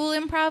high school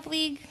improv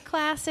league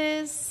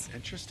classes,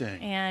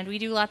 Interesting. and we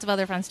do lots of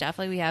other fun stuff.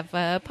 Like we have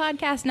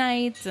podcast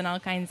nights and all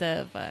kinds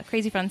of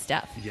crazy fun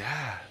stuff.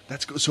 Yeah,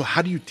 that's cool. So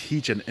how do you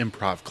teach an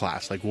improv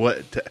class? Like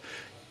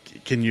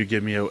can you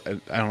give me I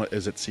don't know,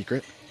 is it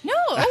secret? No,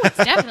 it's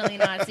definitely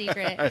not a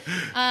secret.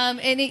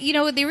 And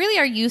they really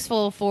are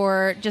useful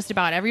for just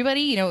about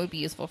everybody. It would be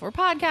useful for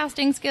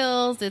podcasting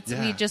skills. Yeah.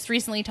 We just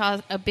recently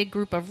taught a big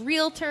group of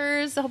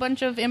realtors a whole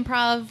bunch of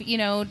improv,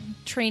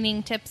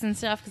 training tips and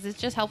stuff because it's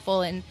just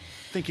helpful in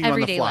Thinking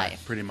everyday on the fly,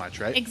 life. pretty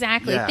much, right?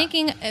 Exactly. Yeah.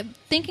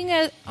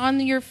 Thinking on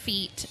your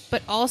feet,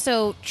 but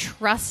also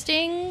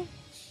trusting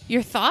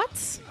your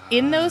thoughts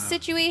in those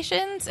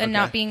situations and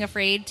not okay. being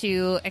afraid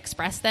to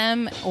express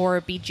them or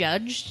be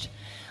judged.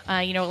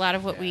 A lot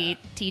of what we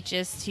teach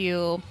is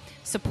to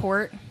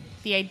support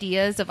the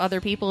ideas of other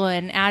people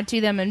and add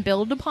to them and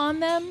build upon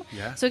them.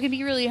 Yeah. So it can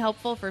be really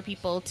helpful for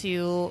people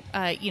to,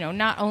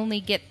 not only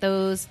get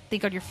those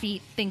think on your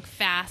feet, think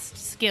fast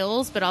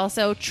skills, but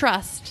also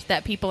trust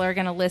that people are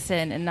going to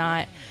listen and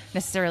not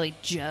necessarily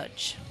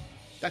judge.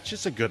 That's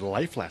just a good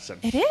life lesson.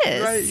 It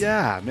is. Right?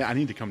 Yeah. Man, I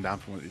need to come down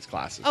for one of these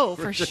classes. Oh,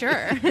 for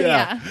sure.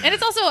 Yeah. And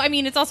it's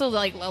also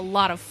like a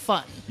lot of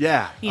fun.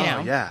 Yeah. You know.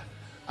 Yeah.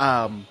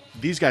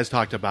 These guys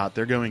talked about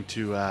they're going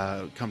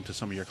to come to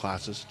some of your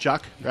classes.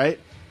 Chuck, right?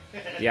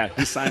 Yeah,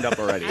 he signed up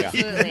already. Yeah.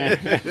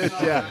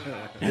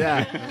 Absolutely.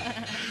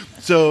 Yeah.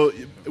 So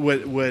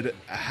would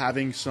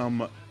having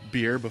some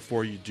beer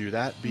before you do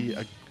that be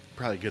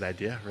probably a good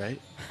idea, right?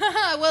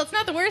 Well, it's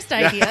not the worst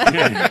idea.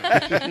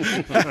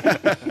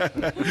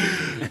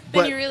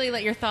 Then you really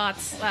let your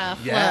thoughts flow.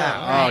 Yeah.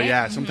 Right? Oh,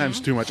 yeah. Sometimes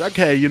too much.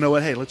 Okay, you know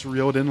what? Hey, let's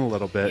reel it in a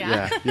little bit.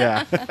 Yeah.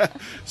 Yeah.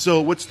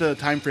 So what's the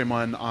time frame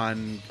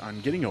on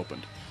getting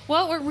opened?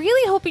 Well, we're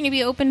really hoping to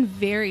be open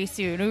very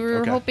soon. We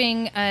were Okay.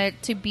 hoping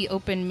to be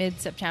open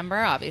mid-September.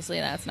 Obviously,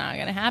 that's not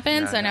going to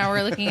happen. Yeah, So no. now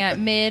we're looking at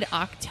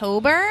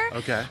mid-October.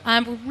 Okay.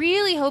 We're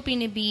really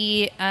hoping to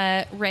be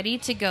ready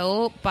to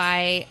go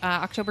by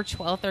October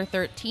 12th or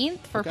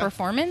 13th for Okay.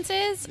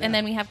 performances. Yeah. And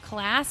then we have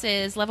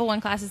classes, level 1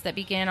 classes that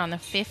begin on the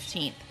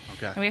 15th.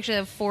 Okay. And we actually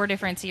have 4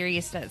 different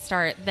series that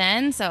start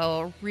then,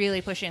 so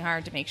really pushing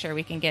hard to make sure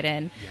we can get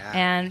in Yeah.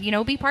 and, you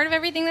know, be part of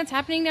everything that's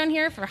happening down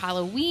here for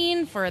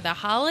Halloween, for the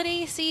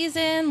holiday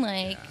season.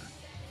 Like,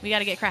 we got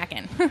to get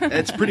cracking.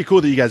 It's pretty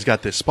cool that you guys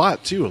got this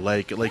spot too.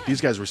 Like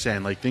these guys were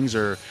saying, like things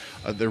are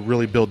they're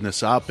really building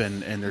this up,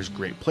 and there's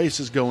great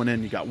places going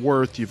in. You got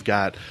Worth, you've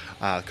got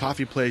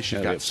coffee place, you've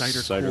Yeah, got we have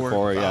cider Cider core.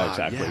 Core, yeah, Ah,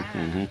 exactly. yeah.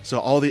 Mhm. So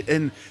all the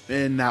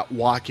in that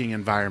walking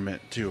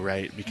environment too,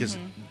 right? Because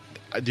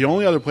the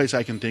only other place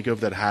I can think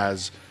of that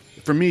has,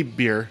 for me,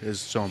 beer is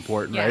so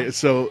important, Yeah. right?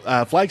 So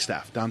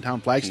Flagstaff,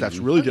 downtown Flagstaff's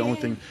really the only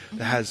thing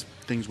that has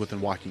things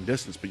within walking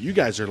distance. But you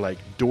guys are like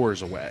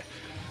doors away.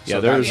 Yeah,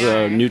 So there's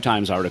that's- a New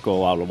Times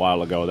article out a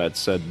while ago that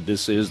said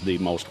this is the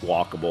most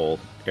walkable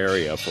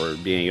area for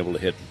being able to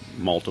hit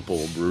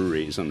multiple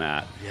breweries and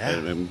that. Yeah.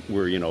 And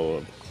we're,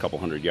 a couple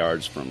hundred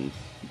yards from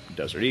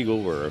Desert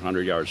Eagle. We're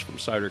 100 yards from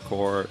Cider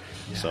Core.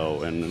 Yeah.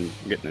 So, and then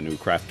getting a new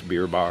craft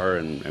beer bar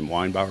and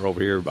wine bar over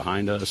here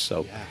behind us.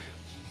 So, Yeah.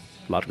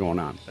 a lot going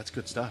on. That's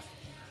good stuff.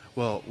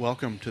 Well,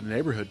 welcome to the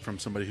neighborhood from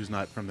somebody who's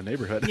not from the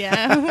neighborhood.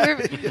 Yeah,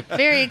 we're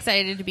very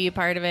excited to be a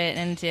part of it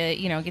and to,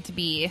 get to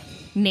be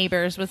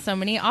neighbors with so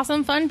many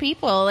awesome, fun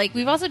people. Like,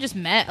 we've also just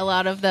met a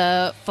lot of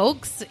the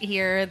folks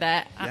here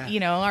that,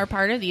 Yeah. are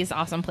part of these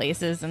awesome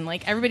places. And,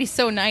 like, everybody's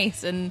so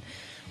nice. And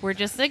we're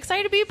just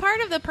excited to be a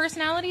part of the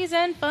personalities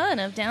and fun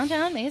of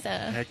downtown Mesa.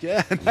 Heck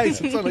yeah,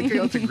 nice. It's like,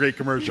 that's a great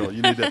commercial.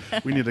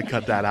 We need to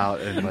cut that out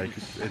and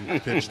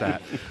pitch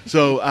that.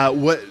 So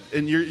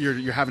and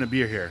you're having a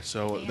beer here.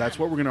 So Yeah. that's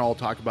what we're going to all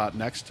talk about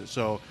next.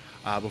 So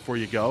before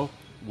you go,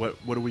 what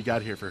do we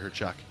got here for her,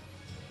 Chuck?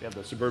 We have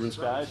the Suburban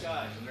Skies.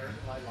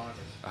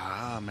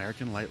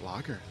 American Light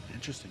Lager.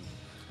 Interesting.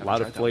 A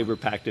lot of flavor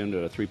packed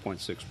into a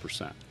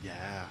 3.6%.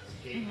 Yeah.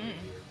 Mm-hmm.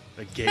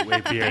 A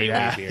gateway beer. Gateway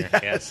yeah. beer,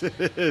 yes.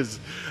 It is.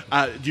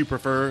 Do you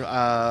prefer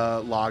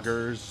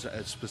lagers,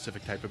 a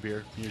specific type of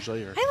beer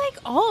usually? Or? I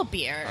like all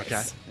beers.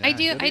 Okay. I Yeah,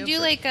 do. good I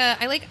do answer.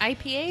 I like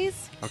IPAs.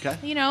 Okay.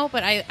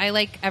 But I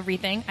like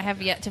everything. I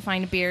have yet to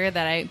find a beer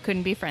that I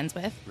couldn't be friends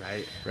with.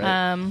 Right.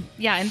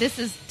 Yeah, and this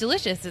is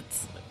delicious.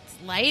 It's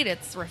light.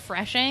 It's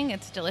refreshing.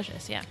 It's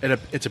delicious. Yeah, And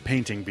it's a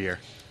painting beer.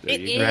 There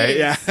it you is. go. Right,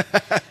 yeah.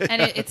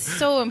 And it's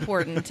so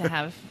important to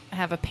have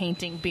a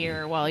painting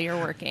beer while you're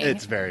working.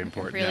 It's very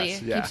important. It really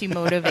yes. Yeah. keeps you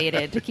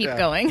motivated to keep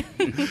going.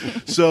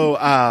 So,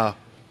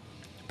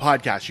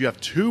 podcasts. You have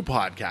 2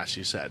 podcasts,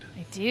 you said.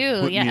 I do.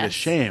 Put me yes. to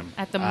shame.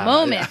 At the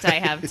moment, I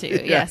have 2.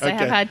 Yes, I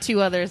have okay. had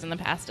 2 others in the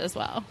past as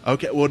well.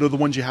 Okay. What are the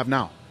ones you have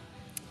now?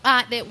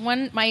 That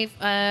one,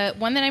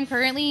 one that I'm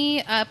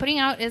currently putting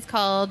out is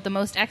called the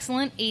Most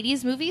Excellent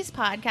 80s Movies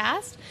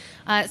Podcast.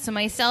 So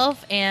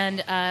myself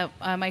and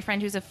my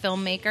friend who's a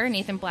filmmaker,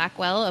 Nathan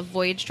Blackwell of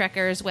Voyage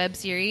Trekkers web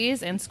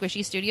series and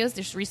Squishy Studios,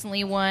 just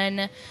recently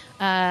won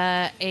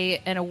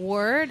an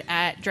award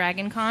at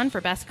Dragon Con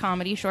for Best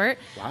Comedy Short.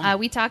 Wow.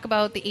 We talk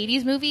about the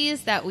 80s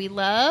movies that we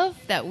love,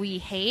 that we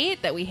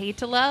hate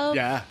to love,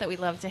 Yeah. that we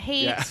love to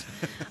hate. Yeah.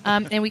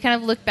 And we kind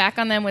of look back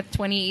on them with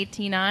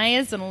 2018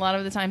 eyes, and a lot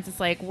of the times it's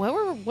like, what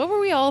were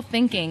we all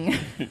thinking?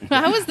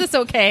 How was this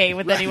okay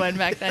with anyone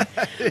back then?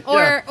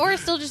 Or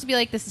still just be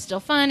like, this is still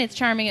fun, it's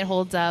charming, it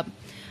holds up.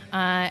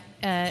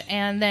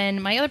 And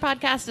then my other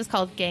podcast is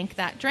called Gank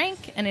That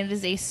Drank, and it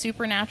is a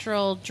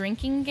supernatural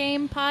drinking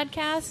game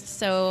podcast.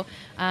 So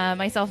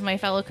myself and my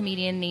fellow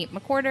comedian Nate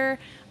McWhorter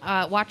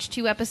watched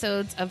 2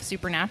 episodes of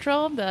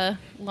Supernatural, the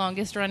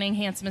longest running,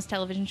 handsomest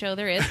television show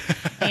there is.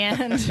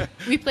 And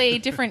we play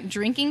different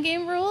drinking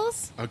game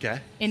rules Okay.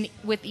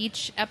 with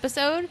each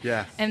episode.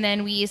 Yeah. And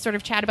then we sort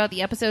of chat about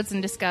the episodes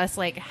and discuss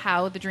like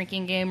how the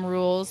drinking game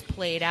rules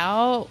played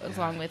out,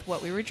 along with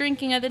what we were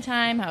drinking at the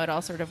time, how it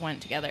all sort of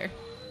went together.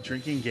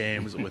 Drinking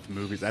games with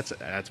movies. That's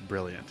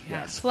brilliant. It's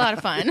Yes. a lot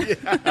of fun.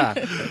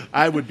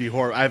 I would be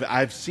horrible.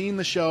 I've seen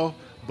the show,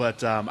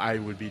 but I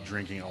would be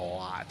drinking a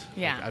lot.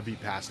 Yeah. Like, I'd be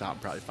passed out in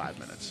probably 5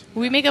 minutes.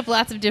 We make up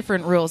lots of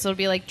different rules. So it'll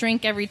be like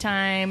drink every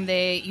time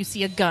you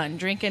see a gun,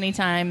 drink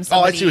anytime.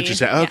 Oh, I see what you're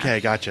saying. Yeah. Okay,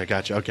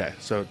 gotcha. Okay,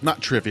 so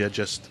not trivia,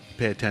 just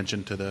pay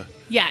attention to the.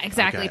 Yeah,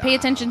 exactly. Okay. Pay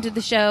attention to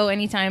the show.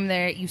 Anytime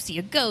you see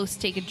a ghost,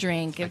 take a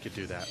drink. I could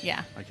do that.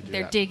 Yeah, I could do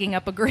they're that. digging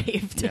up a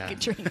grave, take Yeah. a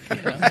drink.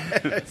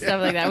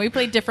 Stuff like that. We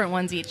play different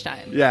ones each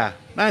time. Yeah,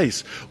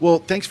 nice. Well,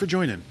 thanks for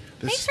joining.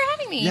 Thanks for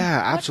having me. Yeah,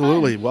 What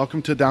absolutely. fun.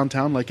 Welcome to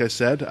downtown. Like I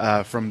said,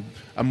 I'm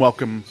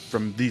welcome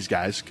from these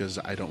guys because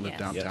I don't live Yes.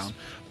 downtown. Yes.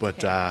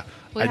 But Okay.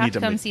 We'll I have need to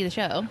come make, see the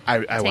show. I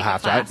Take will a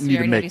have to. I class. We need to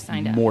already know you make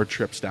signed up. more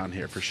trips down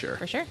here for sure.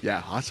 For sure.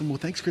 Yeah, awesome. Well,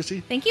 thanks,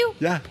 Chrissy. Thank you.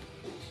 Yeah.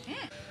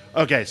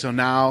 Okay, so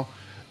now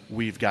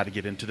we've got to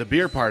get into the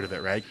beer part of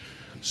it, right?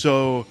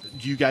 So,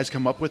 do you guys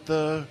come up with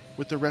the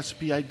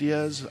recipe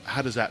ideas?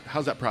 How's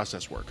that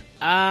process work?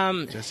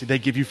 Jesse, they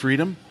give you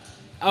freedom?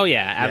 Oh,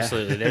 yeah,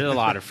 absolutely. There's a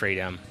lot of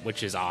freedom,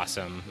 which is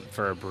awesome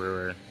for a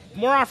brewer.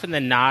 More often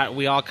than not,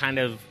 we all kind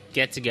of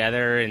get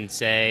together and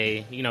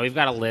say, we've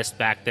got a list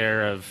back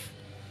there of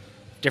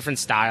different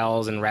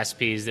styles and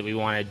recipes that we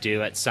want to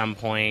do at some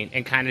point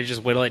and kind of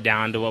just whittle it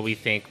down to what we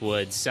think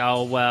would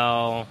sell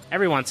well.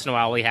 Every once in a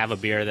while, we have a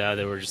beer, though,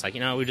 that we're just like,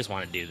 we just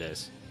want to do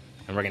this,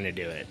 and we're going to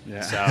do it.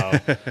 Yeah.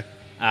 So,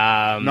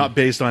 Not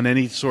based on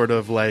any sort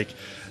of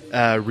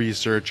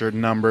research or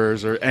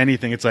numbers or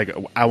anything. It's like,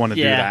 I want to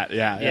do that.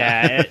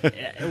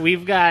 Yeah.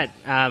 We've got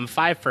 5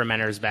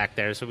 fermenters back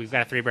there, so we've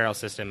got a 3-barrel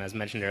system, as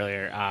mentioned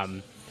earlier.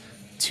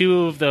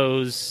 2 of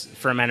those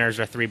fermenters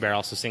are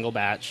 3-barrel, so single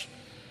batch.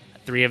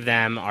 3 of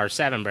them are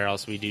 7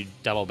 barrels, so we do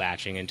double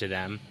batching into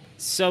them.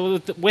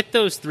 So with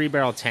those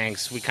 3-barrel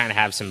tanks, we kind of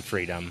have some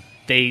freedom.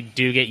 They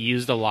do get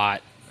used a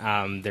lot.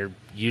 They're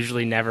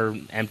usually never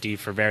empty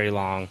for very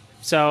long.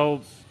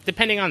 So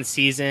depending on the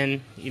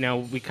season,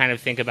 we kind of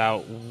think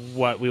about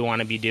what we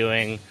want to be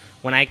doing.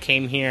 When I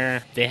came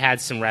here, they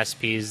had some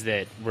recipes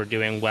that were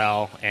doing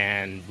well,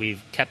 and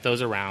we've kept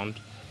those around.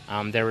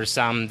 There were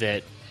some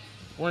that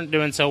weren't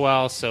doing so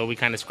well, so we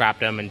kind of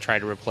scrapped them and tried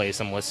to replace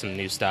them with some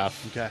new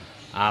stuff. Okay.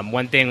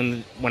 One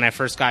thing when I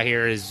first got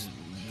here is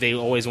they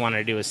always wanted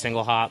to do a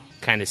single hop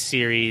kind of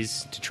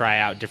series to try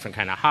out different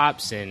kind of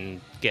hops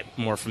and get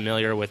more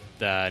familiar with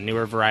the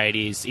newer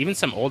varieties, even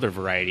some older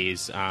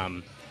varieties.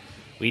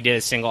 We did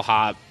a single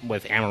hop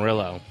with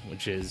Amarillo,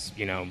 which is,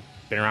 been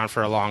around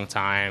for a long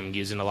time,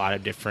 using a lot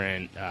of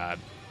different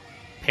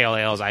pale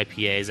ales,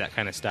 IPAs, that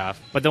kind of stuff.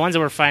 But the ones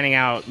that we're finding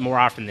out more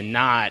often than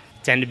not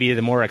tend to be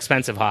the more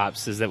expensive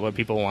hops. Is that what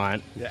people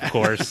want? Yeah. Of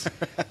course.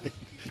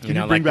 Can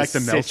you bring back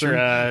the Nelson?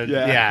 Citra,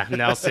 Yeah.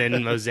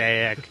 Nelson,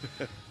 Mosaic.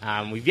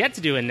 We've yet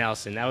to do a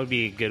Nelson. That would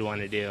be a good one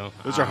to do.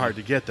 Those are hard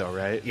to get, though,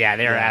 right? Yeah,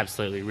 they're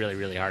absolutely really,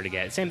 really hard to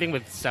get. Same thing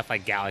with stuff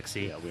like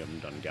Galaxy. Yeah, we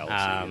haven't done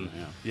Galaxy.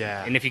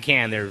 Yeah. And if you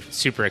can, they're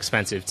super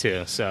expensive,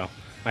 too. So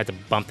might have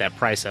to bump that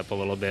price up a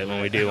little bit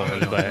when we do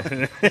one.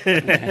 But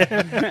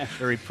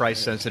Very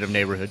price-sensitive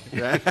neighborhood.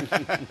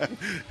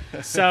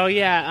 So,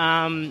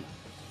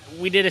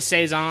 we did a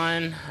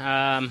Saison.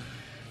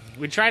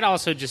 We tried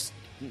also just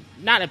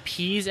not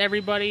appease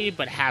everybody,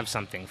 but have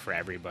something for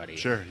everybody.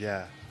 Sure,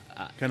 yeah.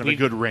 Kind of we- a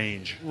good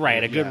range.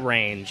 Right, a good Yeah.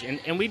 range.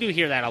 And we do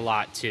hear that a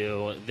lot,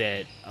 too,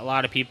 that a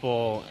lot of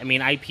people,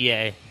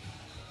 IPA,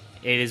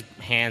 it is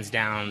hands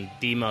down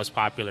the most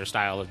popular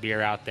style of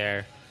beer out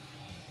there.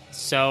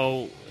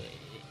 So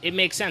it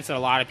makes sense that a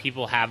lot of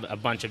people have a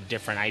bunch of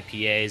different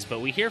IPAs, but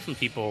we hear from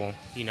people,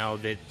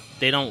 that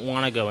they don't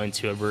want to go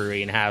into a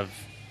brewery and have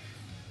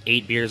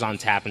 8 beers on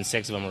tap and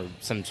 6 of them are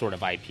some sort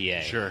of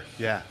IPA. Sure,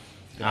 yeah.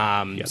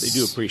 Yeah, they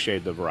do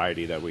appreciate the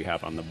variety that we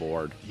have on the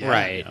board. Yeah.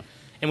 Right. Yeah.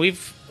 And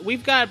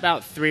we've got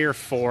about 3 or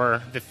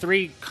 4. The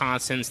 3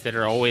 constants that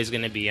are always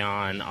going to be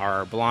on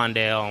are Blonde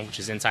Ale, which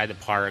is Inside the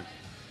Park,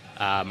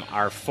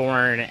 our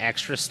Foreign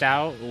Extra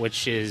Stout,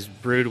 which is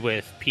brewed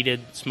with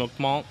peated smoked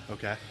malt,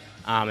 Okay.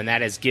 and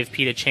that is Give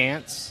Pete a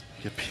Chance.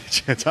 Give me a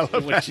chance. I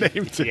love Which, that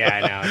name, too. yeah,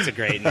 I know. It's a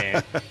great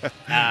name.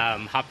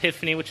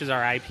 Hopiphany, which is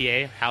our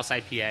IPA, house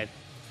IPA.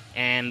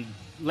 And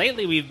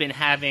lately we've been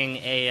having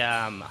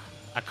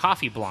a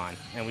coffee blonde,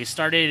 and we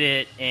started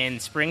it in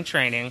spring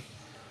training.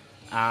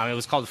 It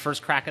was called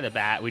First Crack of the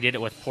Bat. We did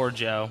it with Poor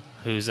Joe,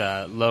 who's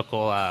a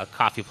local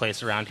coffee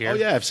place around here. Oh,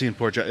 yeah, I've seen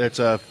Poor Joe. It's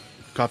a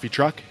coffee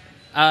truck?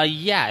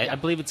 Yeah, I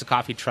believe it's a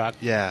coffee truck.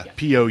 Yeah,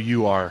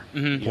 P-O-U-R.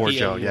 Mhm, Poor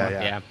Joe, P-O-U-R,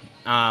 yeah.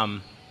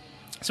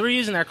 So we're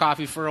using their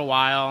coffee for a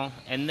while,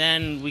 and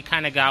then we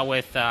kind of got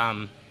with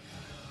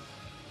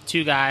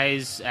 2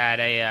 guys at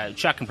a...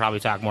 Chuck can probably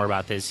talk more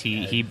about this.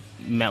 He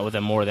met with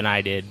them more than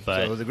I did,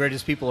 but... So the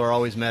greatest people are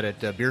always met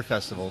at beer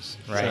festivals.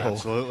 Right. So,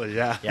 Absolutely,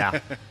 yeah. yeah.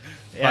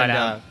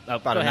 and But,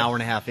 about go an ahead. hour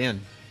and a half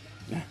in.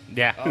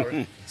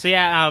 Yeah. So,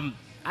 I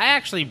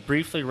actually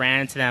briefly ran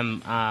into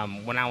them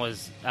when I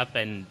was up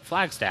in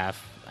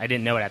Flagstaff. I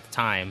didn't know it at the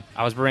time.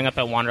 I was brewing up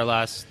at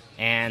Wanderlust,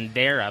 and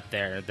they're up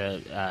there.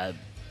 The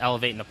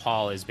Elevate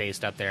Nepal is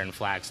based up there in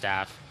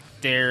Flagstaff.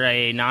 They're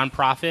a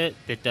nonprofit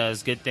that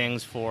does good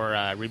things for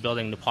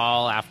rebuilding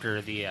Nepal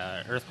after the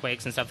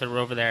earthquakes and stuff that were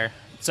over there.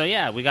 So,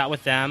 we got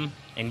with them,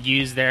 and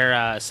use their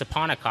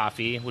Sapana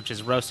coffee, which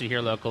is roasted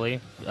here locally.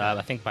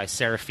 I think by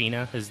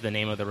Serafina is the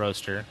name of the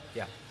roaster.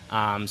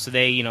 Yeah. So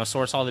they,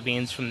 source all the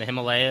beans from the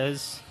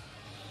Himalayas,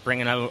 bring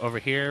it over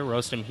here,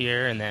 roast them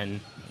here, and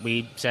then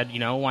we said,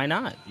 why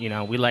not?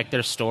 We like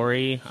their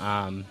story.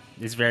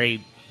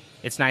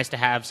 It's nice to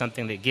have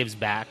something that gives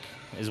back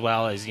as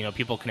well as,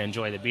 people can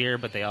enjoy the beer,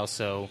 but they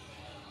also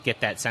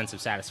get that sense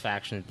of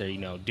satisfaction that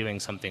they're, doing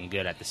something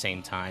good at the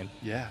same time.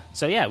 Yeah.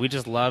 So, yeah, we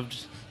just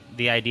loved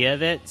the idea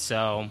of it.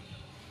 So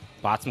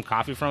bought some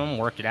coffee from them,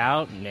 worked it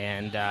out,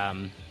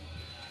 and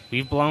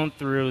we've blown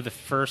through the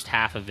first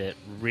half of it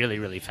really,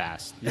 really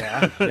fast.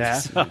 Yeah.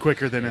 Yeah.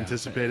 Quicker than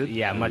anticipated.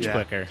 Yeah, much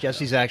quicker.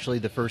 Jesse's actually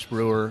the first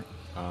brewer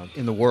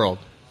in the world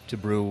to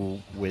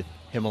brew with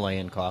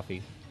Himalayan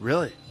coffee.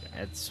 Really?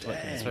 That's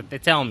what they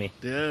tell me.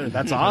 Dude,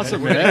 that's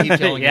awesome, We're man. keep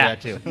telling Yeah. you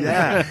that too.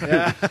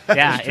 Yeah.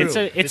 Yeah, It's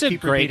true. it's Just a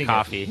keep great repeating it.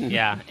 coffee.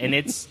 Yeah, and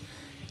it's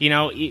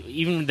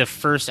even the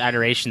first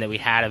iteration that we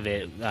had of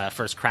it,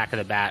 first crack of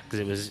the bat, because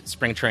it was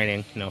spring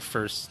training,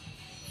 first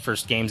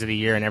games of the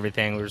year and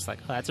everything. We were just like,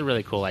 oh, that's a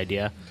really cool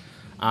idea.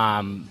 They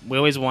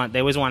always want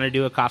to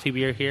do a coffee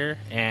beer here,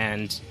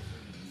 and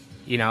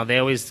they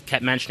always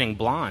kept mentioning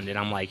blonde, and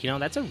I'm like,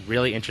 that's a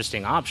really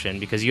interesting option,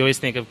 because you always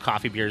think of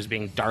coffee beers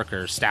being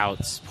darker,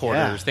 stouts,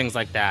 porters, things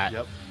like that.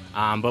 Yep.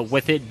 But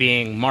with it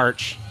being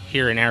March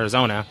here in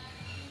Arizona,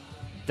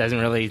 doesn't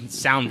really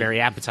sound very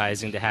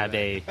appetizing to have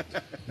a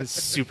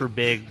super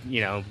big,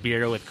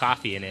 beer with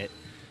coffee in it.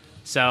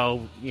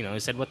 So, I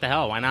said, what the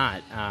hell, why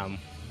not?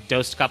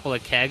 Dosed a couple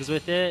of kegs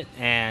with it,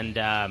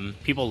 and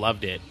people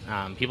loved it.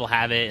 People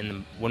have it,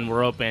 and when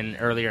we're open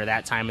earlier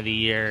that time of the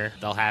year,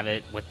 they'll have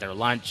it with their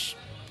lunch,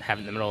 have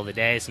it in the middle of the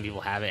day. Some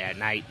people have it at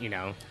night,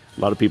 A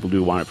lot of people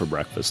do want it for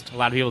breakfast. A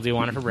lot of people do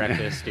want it for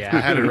breakfast, yeah. I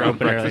had it We're around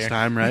open breakfast earlier.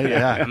 time, right?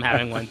 Yeah. I'm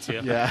having one,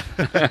 too. Yeah.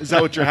 Is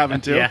that what you're having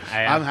too? Yeah,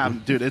 I am. I'm having,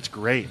 dude, it's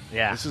great.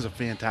 Yeah. This is a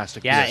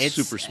fantastic Yeah, beer. it's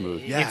super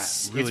smooth. Yeah,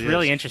 it's it really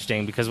really is.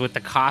 interesting, because with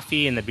the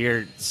coffee and the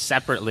beer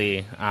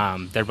separately,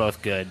 they're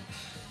both good,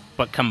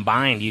 but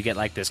combined you get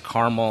like this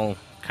caramel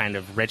kind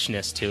of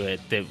richness to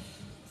it that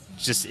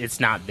just it's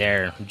not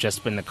there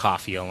just in the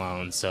coffee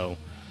alone. So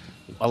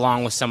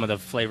along with some of the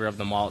flavor of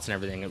the malts and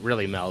everything, it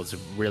really melds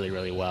really,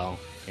 really well.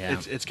 Yeah.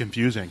 It's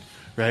confusing,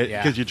 right?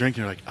 Yeah. Because you drink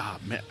and you're like,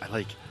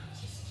 man,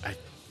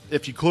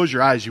 if you close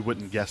your eyes, you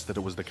wouldn't guess that it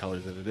was the color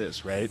that it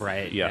is, right?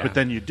 Right. Yeah. But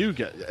then you do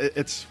get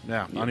it's.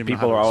 Yeah. I don't even know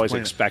People how are to always explain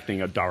it.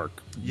 expecting a dark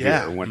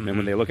Yeah. beer. And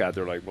when they look at it,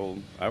 they're like, well,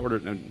 I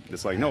ordered it. And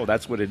it's like, no,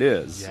 that's what it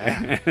is.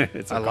 Yeah.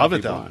 It's a I love it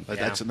coffee though. blonde.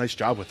 That's a nice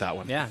job with that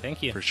one. Yeah,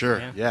 thank you. For sure.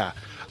 Yeah. Yeah.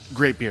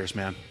 Great beers,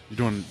 man.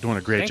 You're doing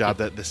a great Thank job.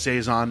 you. The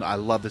saison, I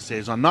love the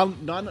saison. Not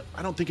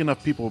I don't think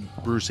enough people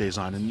brew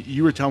saison. And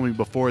you were telling me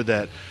before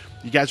that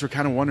you guys were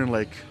kind of wondering,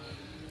 like,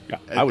 Yeah,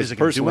 I was is it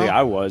gonna do personally, well?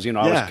 I was Yeah.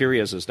 was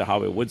curious as to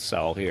how it would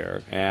sell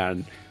here,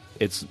 and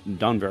it's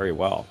done very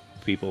well.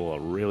 People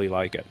really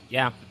like it.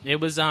 Yeah, it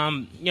was.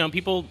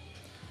 People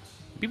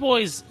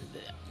always.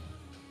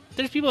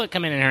 There's people that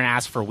come in here and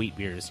ask for wheat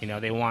beers.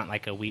 They want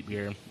like a wheat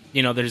beer.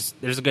 There's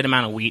a good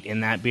amount of wheat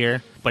in that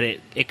beer, but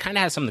it kind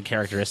of has some of the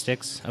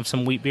characteristics of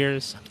some wheat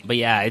beers. But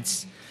yeah,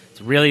 it's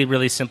really,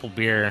 really simple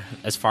beer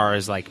as far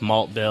as like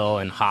malt bill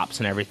and hops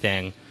and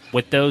everything.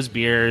 With those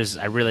beers,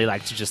 I really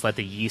like to just let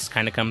the yeast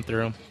kind of come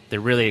through. They're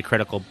really a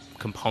critical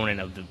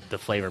component of the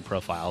flavor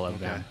profile of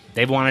them.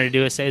 They've wanted to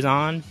do a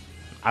saison.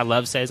 I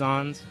love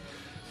saisons.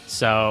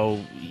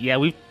 So, yeah,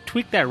 we've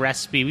tweaked that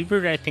recipe. We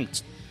brewed it, I think,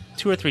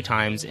 2 or 3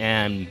 times,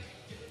 and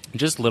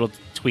just little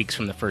tweaks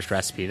from the first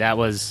recipe. That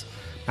was,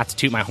 not to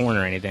toot my horn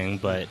or anything,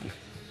 but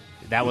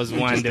that was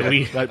one that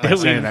we By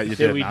saying that, you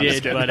did. No, I'm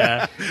just kidding.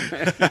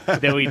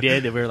 that we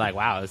did, that we were like,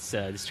 wow,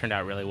 this turned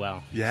out really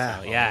well. Yeah.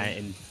 So, yeah,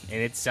 and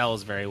it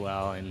sells very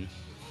well, and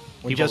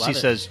When people Jesse love it.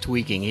 says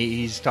tweaking,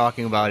 he's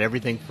talking about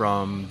everything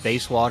from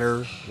base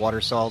water, water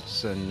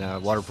salts,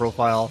 and water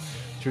profile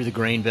through the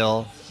grain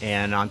bill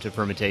and onto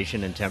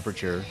fermentation and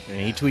temperature. And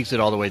he tweaks it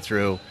all the way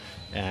through,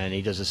 and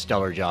he does a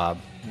stellar job.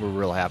 We're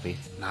real happy.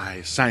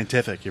 nice,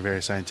 scientific. You're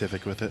very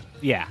scientific with it.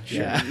 Yeah,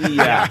 sure.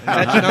 Yeah.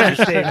 That's an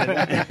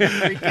understatement.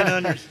 Freaking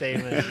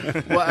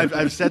understatement. Well,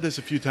 I've said this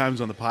a few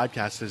times on the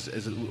podcast.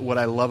 Is what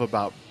I love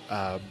about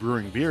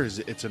brewing beer is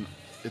it's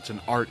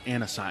an art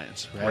and a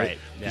science, right? Right,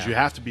 Because yeah. you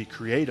have to be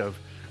creative,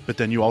 but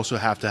then you also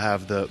have to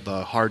have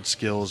the hard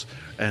skills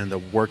and the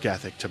work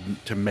ethic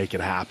to make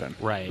it happen.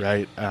 Right.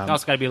 Right.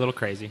 Also got to be a little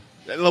crazy.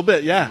 A little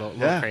bit, yeah. little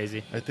yeah.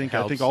 crazy. I think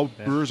Helps. all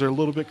Yeah. brewers are a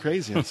little bit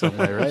crazy in some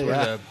way, right? That's where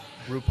Yeah. the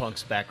brew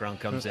punk's background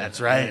comes in. That's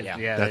right. Yeah.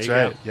 Yeah, That's there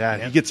you right. go.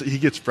 Yeah. Yeah. He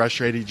gets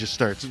frustrated. He just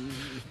starts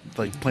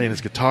like playing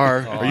his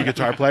guitar. Are you a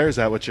guitar player? Is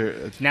that what you're?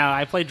 No,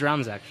 I play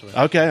drums, actually.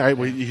 Okay. All right.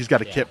 Well, he's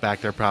got a Yeah. kit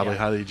back there, probably. Yeah.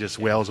 How he just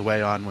wails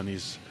away on when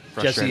he's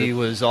frustrated. Jesse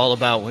was all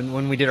about,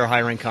 when we did our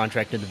hiring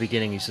contract in the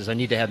beginning, he says, I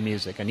need to have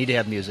music. I need to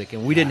have music.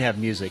 And we didn't have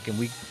music. And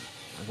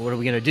what are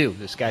we going to do?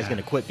 This guy's going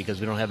to quit because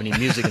we don't have any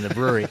music in the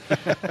brewery.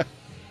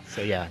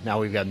 So, yeah, now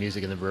we've got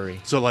music in the brewery.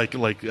 So like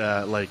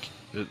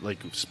like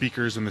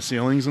speakers in the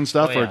ceilings and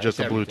stuff, Oh, yeah, or just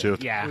a it's everything.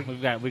 Bluetooth?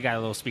 Yeah, we got a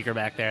little speaker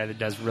back there that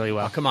does really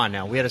well. Oh, come on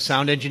now. We had a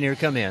sound engineer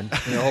come in.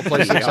 The whole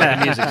place looks like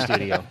a music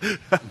studio.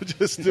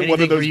 Just Anything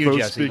one of those for you, Bose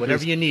Jesse. speakers.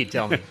 Whatever you need,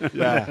 tell me.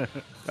 Yeah,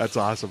 that's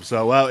awesome.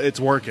 So, well, it's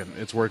working.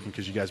 It's working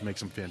because you guys make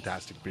some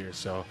fantastic beers.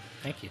 So,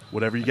 Thank you.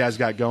 whatever you guys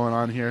got going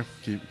on here,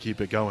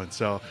 keep it going.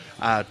 So,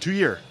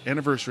 2-year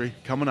anniversary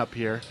coming up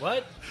here.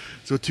 What?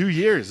 So 2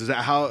 years, is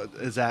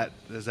that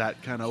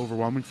kind of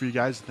overwhelming for you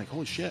guys to think,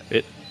 holy shit?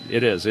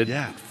 It is. It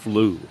Yeah.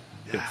 flew.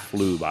 It Yeah.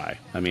 flew by.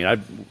 I mean, I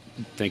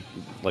think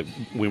like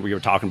when we were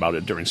talking about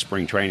it during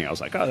spring training, I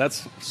was like, oh,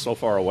 that's so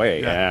far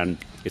away, Yeah. and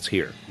it's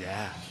here.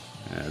 Yeah.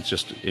 And it's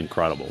just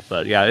incredible.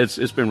 But yeah, it's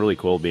been really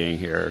cool being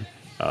here.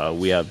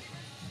 We have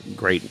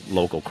great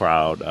local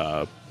crowd,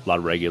 a lot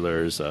of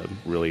regulars,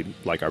 really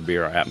like our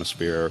beer, our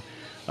atmosphere.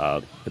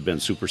 Have been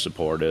super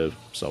supportive.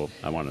 So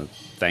I want to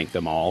thank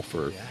them all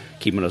for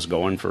keeping us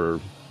going for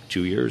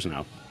 2 years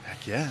now.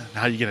 Heck yeah.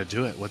 How are you going to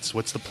do it?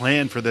 What's the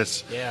plan for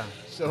this Yeah.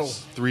 So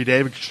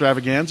 3-day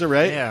extravaganza,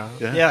 right?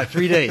 Yeah,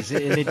 3 days.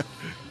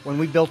 When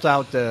we built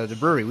out the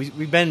brewery,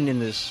 we've been in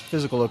this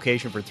physical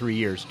location for 3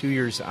 years. 2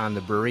 years on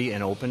the brewery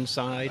and open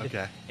side,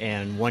 Okay.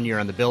 and 1 year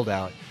on the build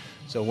out.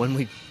 So when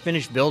we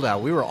finished build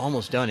out, we were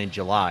almost done in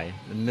July,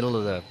 in the middle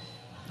of the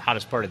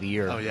hottest part of the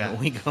year. Oh, yeah. And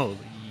we go,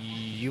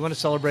 you want to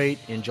celebrate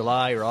in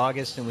July or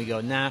August? And we go,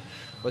 nah,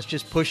 let's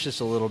just push this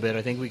a little bit.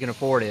 I think we can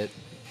afford it.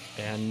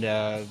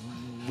 And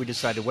we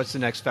decided, what's the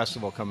next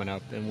festival coming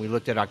up? And we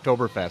looked at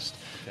Oktoberfest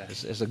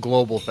as a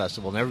global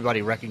festival. And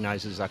everybody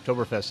recognizes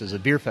Oktoberfest as a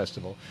beer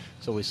festival.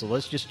 So we said,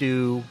 let's just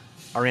do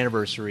our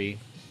anniversary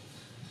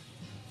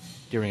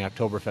during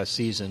Oktoberfest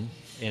season.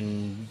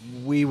 And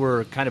we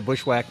were kind of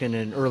bushwhacked in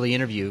an early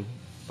interview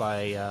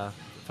by a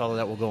fellow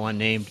that will go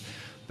unnamed.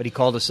 But he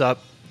called us up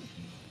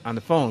on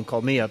the phone,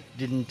 called me up,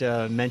 didn't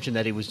mention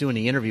that he was doing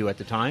the interview at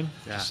the time.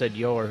 Yeah. Just said,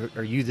 yo,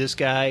 are you this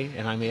guy?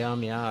 And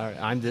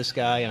I'm this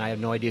guy, and I have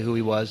no idea who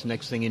he was.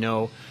 Next thing you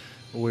know,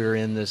 we're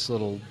in this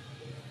little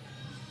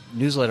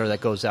newsletter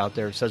that goes out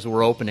there. It says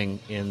we're opening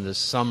in the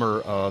summer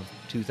of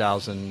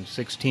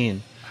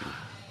 2016.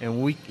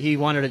 And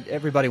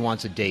everybody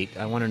wants a date.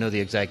 I want to know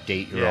the exact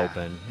date you're Yeah.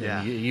 open.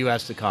 Yeah. And you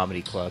ask the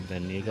comedy club,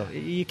 and you go,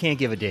 you can't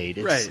give a date.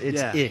 It's, Right, it's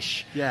yeah.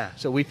 ish. Yeah.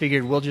 So we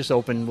figured we'll just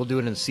open, we'll do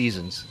it in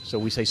seasons. So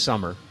we say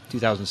summer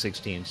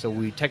 2016. So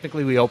we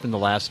open the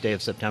last day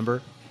of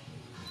September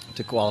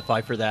to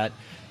qualify for that.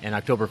 And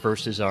October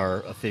 1st is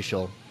our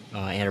official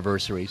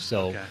anniversary.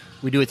 So Okay.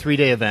 we do a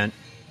 3-day event.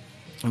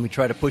 And we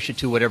try to push it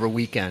to whatever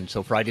weekend.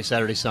 So Friday,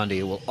 Saturday, Sunday.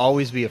 It will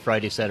always be a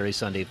Friday, Saturday,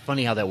 Sunday.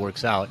 Funny how that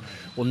works out.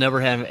 We'll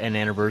never have an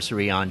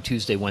anniversary on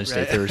Tuesday,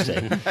 Wednesday,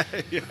 Thursday.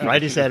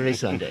 Friday, Saturday,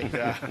 Sunday.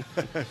 Yeah.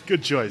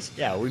 Good choice.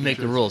 Yeah, we make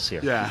the rules here.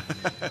 Yeah.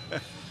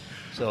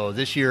 So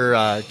this year,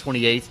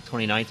 28th,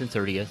 29th, and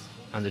 30th.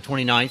 On the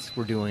 29th,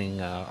 we're doing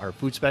our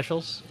food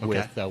specials Okay.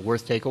 with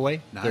Worth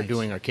Takeaway. Nice. They're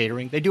doing our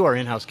catering. They do our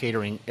in-house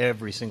catering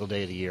every single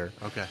day of the year.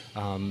 Okay.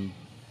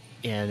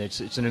 And it's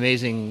an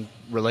amazing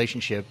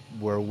relationship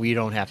where we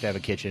don't have to have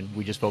a kitchen.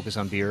 We just focus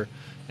on beer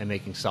and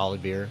making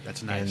solid beer.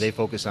 That's nice. And they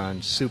focus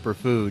on super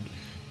food.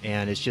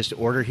 And it's just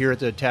order here at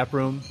the tap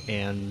room,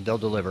 and they'll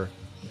deliver.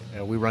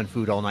 We run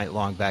food all night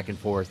long, back and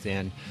forth,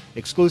 and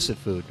exclusive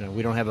food.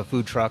 We don't have a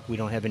food truck. We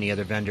don't have any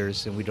other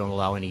vendors, and we don't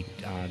allow any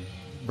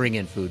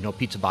bring-in food. No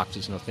pizza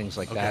boxes, no things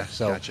like Okay, that.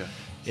 So gotcha.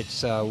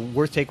 it's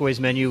Worth Takeaway's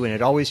menu, and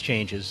it always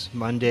changes.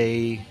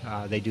 Monday,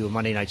 they do a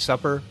Monday night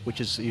supper,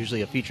 which is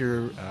usually a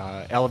feature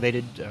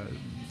elevated.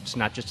 It's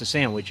not just a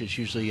sandwich; it's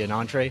usually an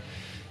entree.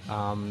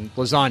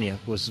 Lasagna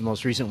was the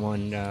most recent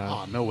one.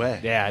 Oh, no way.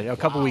 Yeah, a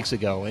couple weeks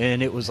ago,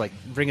 and it was like,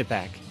 bring it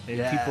back.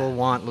 Yeah. People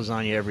want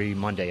lasagna every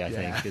Monday, I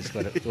think, is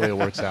the way it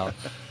works out.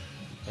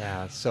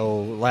 Yeah.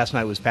 So last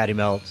night was patty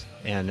melt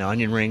and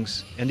onion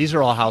rings, and these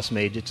are all house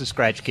made. It's a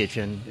scratch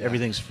kitchen.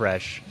 Everything's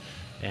fresh.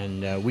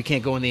 And we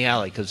can't go in the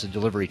alley because the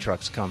delivery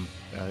trucks come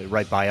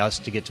right by us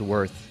to get to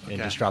Worth and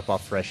Okay. just drop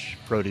off fresh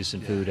produce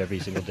and food every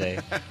single day.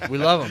 We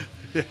love them.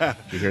 Yeah.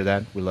 You hear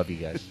that? We love you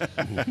guys.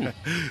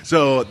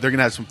 So they're going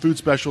to have some food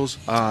specials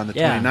on the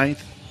Yeah.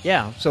 29th.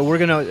 Yeah, so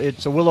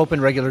we'll open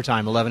regular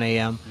time, 11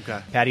 a.m.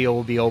 Okay. Patio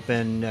will be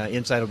open,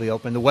 inside will be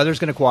open. The weather's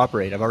going to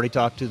cooperate. I've already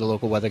talked to the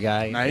local weather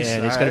guy, Nice,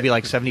 and all it's going to right. be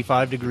like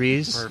 75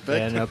 degrees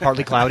Perfect. and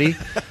partly cloudy.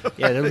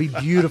 Yeah, it'll be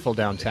beautiful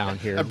downtown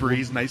here. A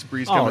breeze, nice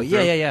breeze Oh coming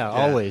through. yeah,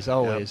 always.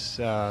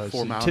 Yep.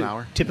 4 mile an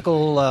hour.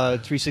 Typical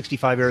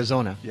 365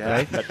 Arizona, Yeah.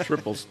 right? That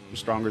triple's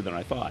stronger than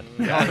I thought.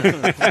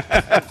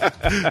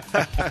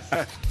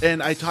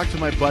 And I talked to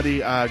my buddy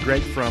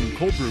Greg from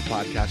Cold Brew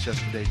Podcast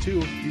yesterday,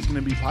 too. He's going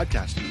to be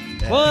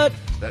podcasting. And What?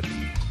 That,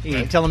 You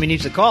can tell him he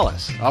needs to call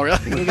us. oh,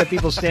 really? We got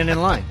people standing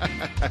in line.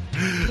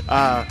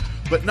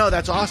 But no,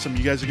 that's awesome.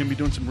 You guys are going to be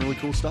doing some really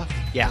cool stuff.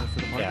 Yeah, for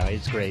the party. yeah,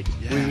 it's great.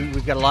 Yeah.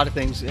 We've got a lot of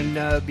things,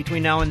 and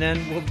between now and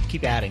then, we'll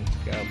keep adding.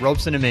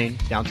 Ropes in the Main,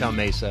 downtown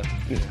Mesa,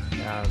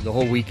 the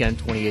whole weekend,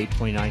 28th,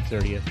 29th,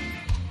 30th,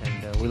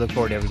 and we look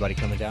forward to everybody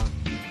coming down.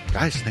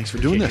 Guys, thanks for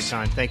Appreciate doing your this.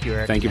 time. Thank you,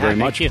 Eric. Thank you very Yeah,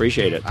 much. thank you.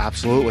 Appreciate it.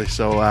 Absolutely.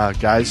 So,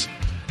 guys,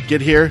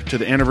 get here to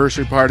the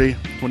anniversary party,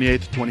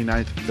 28th,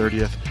 29th,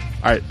 30th.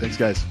 All right, thanks,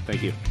 guys.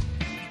 Thank you.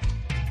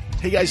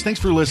 Hey guys, thanks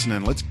for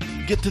listening. Let's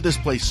get to this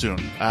place soon.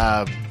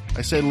 I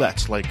say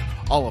let's, like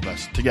all of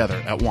us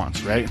together at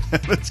once, right?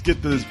 Let's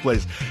get to this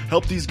place.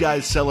 Help these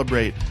guys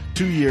celebrate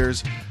 2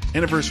 years.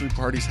 Anniversary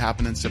parties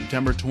happen in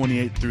September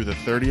 28th through the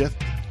 30th.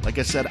 Like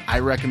I said, I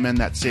recommend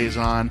that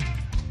Saison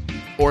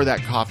or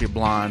that Coffee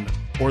Blonde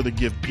or the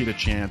Give Pete a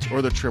Chance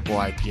or the Triple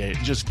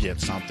IPA. Just get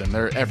something.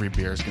 Every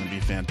beer is going to be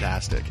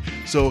fantastic.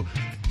 So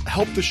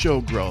help the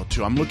show grow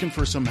too. I'm looking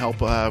for some help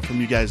from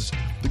you guys.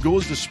 The goal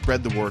is to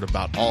spread the word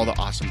about all the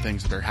awesome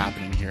things that are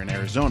happening here in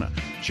Arizona.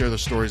 Share the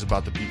stories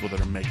about the people that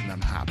are making them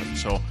happen.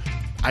 So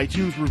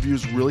iTunes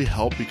reviews really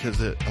help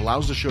because it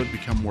allows the show to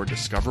become more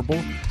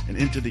discoverable and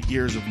into the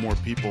ears of more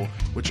people,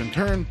 which in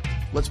turn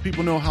lets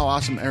people know how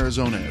awesome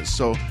Arizona is.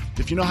 So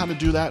if you know how to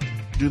do that.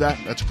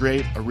 That's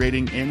great. A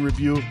rating and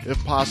review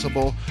if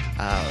possible.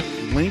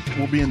 Link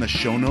will be in the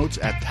show notes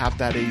at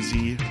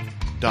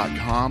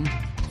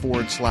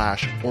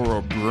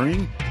tapthataz.com/Oro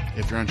Brewing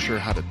if you're unsure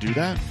how to do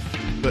that.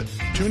 But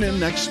tune in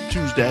next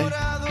Tuesday,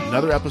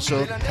 another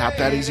episode, Tap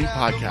That AZ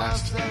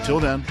podcast. Until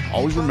then,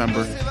 always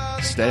remember,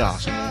 stay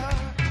awesome.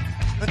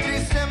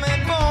 Triste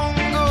me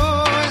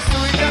pongo,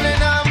 estoy tan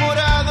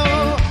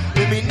enamorado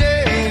de mi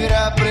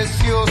negra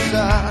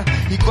preciosa,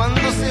 y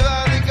cuando se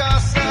va